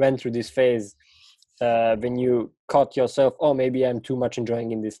went through this phase when you caught yourself, oh, maybe I'm too much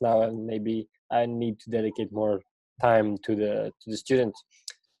enjoying in this now, and maybe I need to dedicate more time to the students.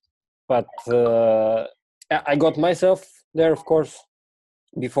 But I got myself there, of course,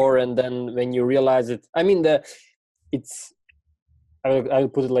 before, and then when you realize it, I mean, I'll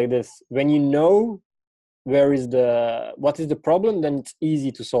put it like this: when you know what is the problem, then it's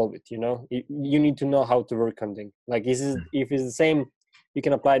easy to solve it. You need to know how to work on things. Like if it's the same, you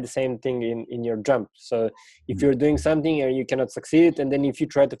can apply the same thing in your jump. So if you're doing something and you cannot succeed, and then if you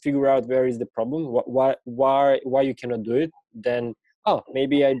try to figure out where is the problem, why you cannot do it, then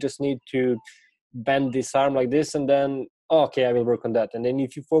maybe I just need to bend this arm like this, and then okay, I will work on that. And then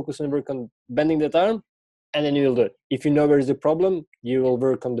if you focus and work on bending that arm, and then you will do it. If you know where is the problem, you will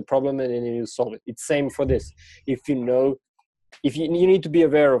work on the problem, and then you will solve it. It's same for this. If you need to be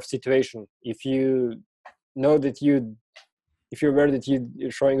aware of situation. If you know that if you're aware that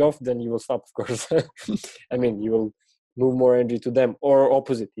you're showing off, then you will stop, of course. I mean, you will move more energy to them, or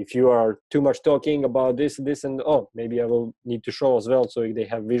opposite. If you are too much talking about this, and maybe I will need to show as well, so they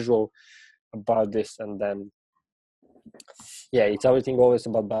have visual about this. And then, it's everything always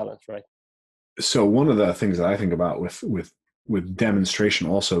about balance, right? So one of the things that I think about with with demonstration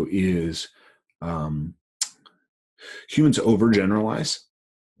also is humans overgeneralize.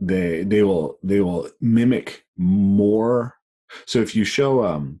 They will mimic more. So if you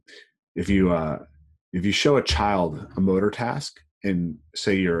show if you show a child a motor task, and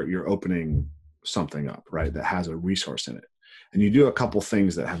say you're opening something up, right, that has a resource in it, and you do a couple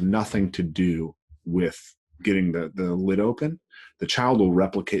things that have nothing to do with getting the lid open, the child will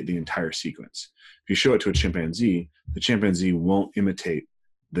replicate the entire sequence. If you show it to a chimpanzee, the chimpanzee won't imitate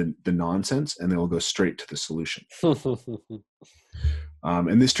the nonsense, and they'll go straight to the solution.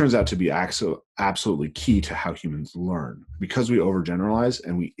 And this turns out to be absolutely key to how humans learn. Because we overgeneralize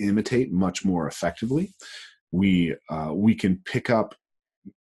and we imitate much more effectively, we can pick up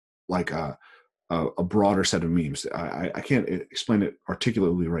like a broader set of memes. I can't explain it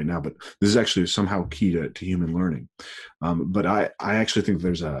articulately right now, but this is actually somehow key to human learning. But I actually think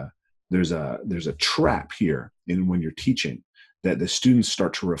there's a trap here in when you're teaching, that the students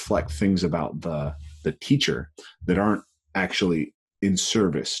start to reflect things about the teacher that aren't actually in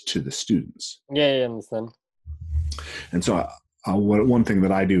service to the students. Yeah, I understand. And so one thing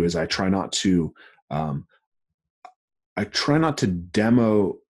that I do is I try not to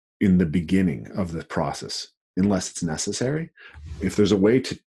demo in the beginning of the process unless it's necessary. If there's a way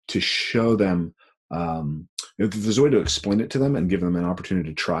to show them, if there's a way to explain it to them and give them an opportunity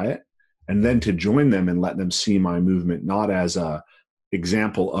to try it, and then to join them and let them see my movement, not as a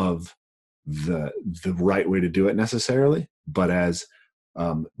example of the right way to do it necessarily, but as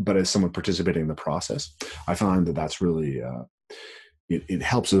someone participating in the process, I find that that's really, it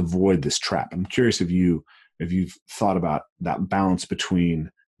helps avoid this trap. I'm curious if you've thought about that balance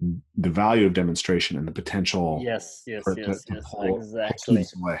between the value of demonstration and the potential. Yes, pull exactly.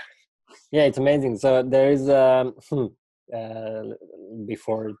 Away. Yeah, it's amazing. So there is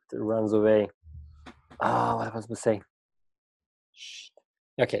before it runs away. What I was going to say.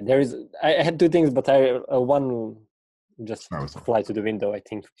 Okay, there is. I had two things, but one just fly to the window, I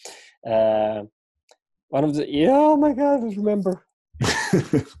think. One of the oh my God, I remember.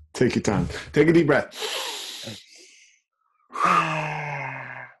 Take your time. Take a deep breath.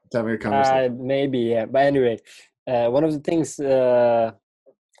 Having a conversation. Maybe, yeah. But anyway, one of the things, the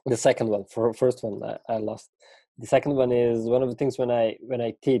second one, first one I lost. The second one is one of the things when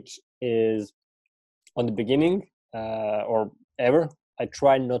I teach is on the beginning or ever, I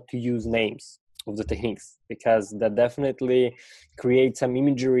try not to use names of the techniques, because that definitely creates some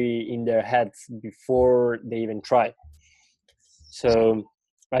imagery in their heads before they even try. So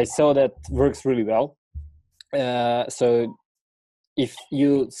I saw that works really well. So if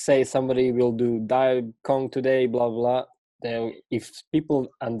you say somebody will do Dai Kong today, blah, blah, then if people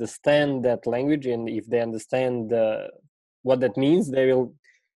understand that language and if they understand what that means, they will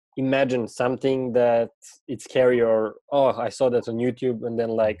imagine something that it's scary, or, oh, I saw that on YouTube. And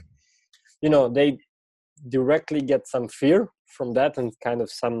then they directly get some fear from that and kind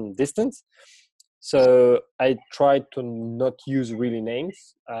of some distance. So I try to not use really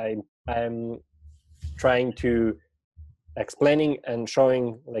names. I'm trying to explaining and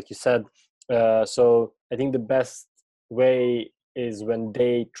showing, like you said. So I think the best way is when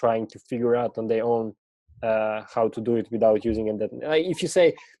they trying to figure out on their own how to do it without using it. That if you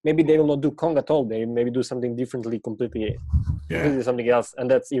say maybe they will not do Kong at all, they maybe do something differently, completely something else, and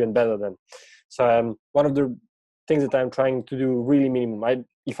that's even better then. So one of the things that I'm trying to do really minimum.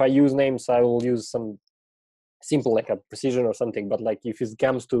 If I use names, I will use some simple like a precision or something. But like if it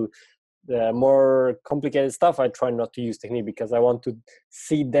comes to the more complicated stuff, I try not to use technique, because I want to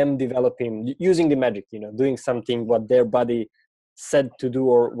see them developing using the magic, doing something what their body said to do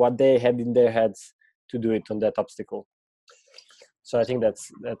or what they had in their heads to do it on that obstacle. So I think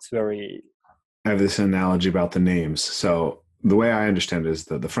that's very. I have this analogy about the names. So the way I understand it is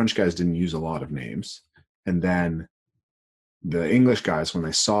that the French guys didn't use a lot of names, and then the English guys, when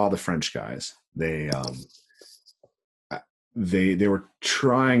they saw the French guys, they were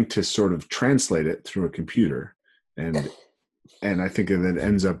trying to sort of translate it through a computer, and I think that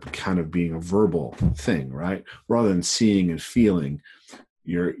ends up kind of being a verbal thing, right? Rather than seeing and feeling,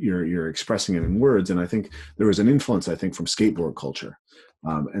 you're expressing it in words. And I think there was an influence, I think, from skateboard culture.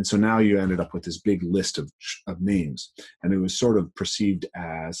 And so now you ended up with this big list of names, and it was sort of perceived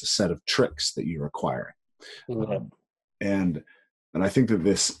as a set of tricks that you're acquiring. And I think that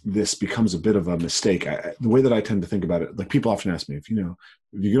this becomes a bit of a mistake. The way that I tend to think about it, like people often ask me, if you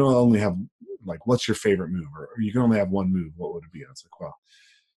can only have, like, what's your favorite move, or you can only have one move, what would it be? And it's like, well,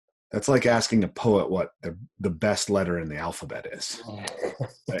 that's like asking a poet what the best letter in the alphabet is.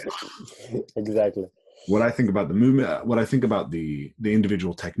 Right? Exactly. What I think about the movement, what I think about the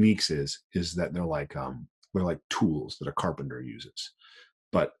individual techniques is that they're like They're like tools that a carpenter uses.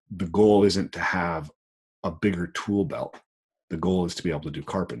 But the goal isn't to have a bigger tool belt. The goal is to be able to do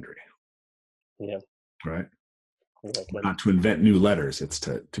carpentry. Yeah. Right? Exactly. Not to invent new letters. It's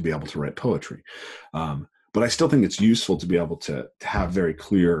to be able to write poetry. But I still think it's useful to be able to have very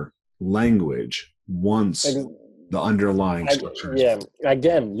clear language once the underlying structure. Yeah,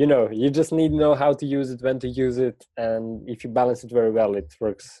 again, you just need to know how to use it, when to use it, and if you balance it very well, it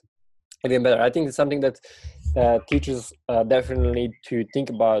works even better. I think it's something that teachers definitely need to think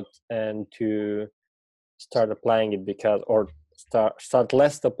about and to start applying it, because, or start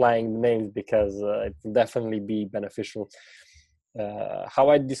less applying the names, because it will definitely be beneficial. How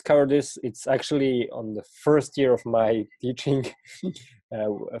I discovered this, it's actually on the first year of my teaching.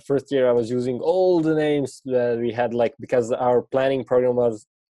 First year I was using all the names that we had, like, because our planning program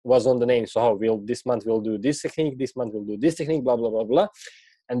was on the name. So this month we'll do this technique, this month we'll do this technique, blah blah blah blah.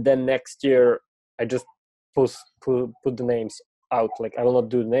 And then next year I just put the names out. Like, I will not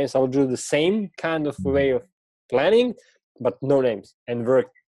do the names, I will do the same kind of way of planning, but no names, and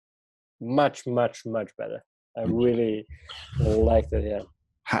worked much better. I really liked it. Yeah.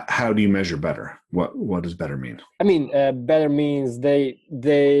 How do you measure better? What does better mean? I mean, better means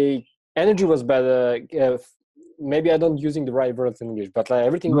they energy was better. Maybe I don't using the right words in English, but like,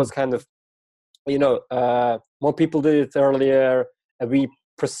 everything was kind of, more people did it earlier. We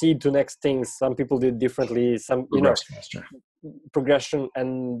proceed to next things. Some people did differently. Some, faster. Progression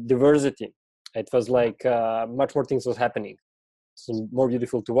and diversity. It was like much more things was happening. So more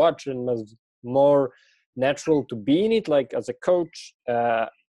beautiful to watch, and was more natural to be in it. Like, as a coach,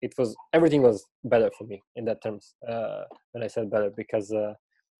 everything was better for me in that terms, when I said better, because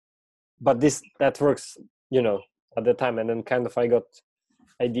but that works at the time. And then kind of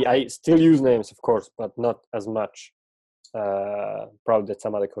I still use names, of course, but not as much, probably, that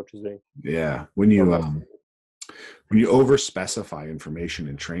some other coaches doing. Yeah, when you over specify information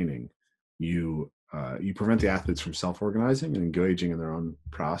in training, you prevent the athletes from self-organizing and engaging in their own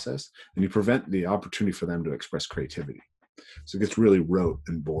process, and you prevent the opportunity for them to express creativity. So it gets really rote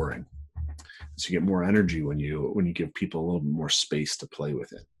and boring. So you get more energy when you give people a little bit more space to play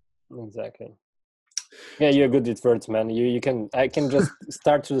with it. Exactly. Yeah, you're good with words, man. I can just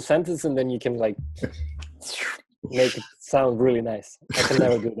start to the sentence, and then you can like make it sound really nice. I can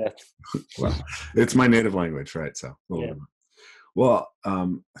never do that. Well, it's my native language, right? So yeah. Well, I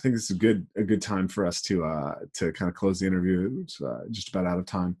think this is a good time for us to kind of close the interview. It's just about out of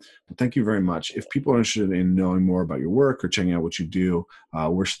time. But thank you very much. If people are interested in knowing more about your work or checking out what you do,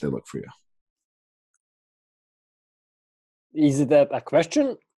 where should they look for you? Is that a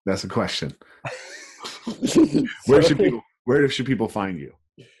question? That's a question. Where should people find you?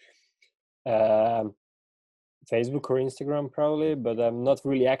 Facebook or Instagram, probably, but I'm not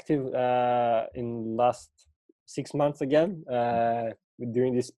really active in last 6 months again.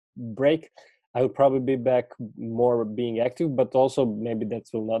 During this break, I will probably be back more being active, but also maybe that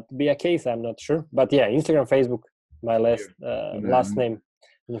will not be a case. I'm not sure. But yeah, Instagram, Facebook, my last name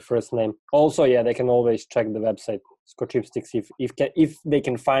and the first name. Also, yeah, they can always check the website, Skočipstiks, if they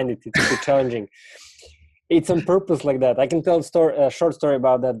can find it. It's a bit challenging. It's on purpose like that. I can tell a short story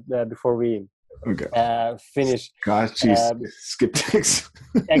about that before we finish. Skočipstiks.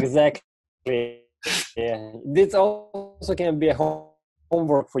 Exactly. Yeah, this also can be a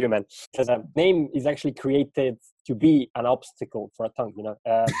homework for you, man. Because a name is actually created to be an obstacle for a tongue.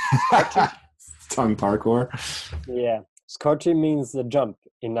 Tongue parkour. Yeah, Skoči means a jump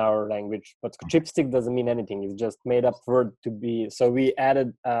in our language, but Skočipstik doesn't mean anything. It's just made up word to be. So we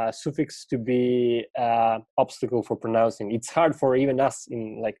added a suffix to be obstacle for pronouncing. It's hard for even us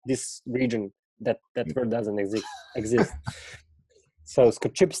in like this region that word doesn't exist. So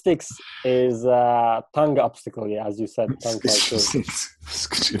Skočipstiks is a tongue obstacle, yeah, as you said.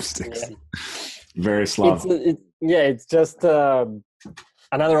 Skočipstiks. Yeah. Very Slavic. It's just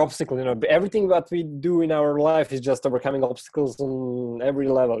another obstacle, Everything that we do in our life is just overcoming obstacles on every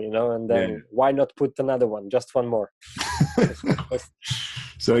level, and then why not put another one, just one more?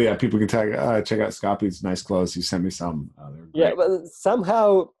 So yeah, people can check out Skopi's nice clothes. You sent me some. Yeah, but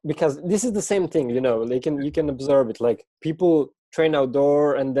somehow, because this is the same thing, you can observe it. Like, people train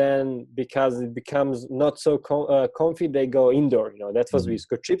outdoor, and then because it becomes not so comfy, they go indoor. That was with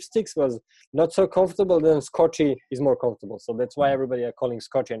Skočipstiks was not so comfortable. Then Skoči is more comfortable. So that's why everybody are calling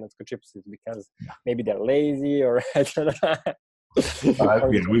Skoči and not Skočipstiks, because maybe they're lazy or I don't know.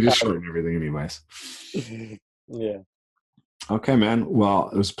 We just shorten everything anyways. Yeah. Okay, man. Well,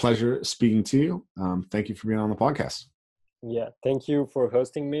 it was a pleasure speaking to you. Thank you for being on the podcast. Yeah, thank you for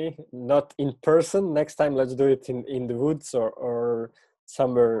hosting me. Not in person. Next time, let's do it in the woods or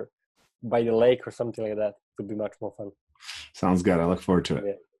somewhere by the lake or something like that. It would be much more fun. Sounds good. I look forward to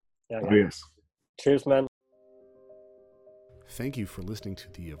it. Yeah. Oh, yes. Cheers, man. Thank you for listening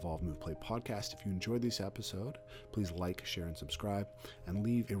to the Evolve Move Play podcast. If you enjoyed this episode, please like, share, and subscribe, and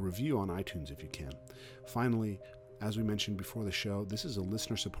leave a review on iTunes if you can. Finally, as we mentioned before the show, this is a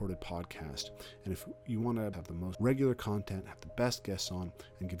listener-supported podcast, and if you want to have the most regular content, have the best guests on,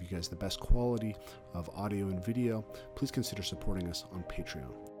 and give you guys the best quality of audio and video, please consider supporting us on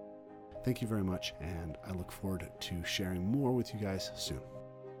Patreon. Thank you very much, and I look forward to sharing more with you guys soon.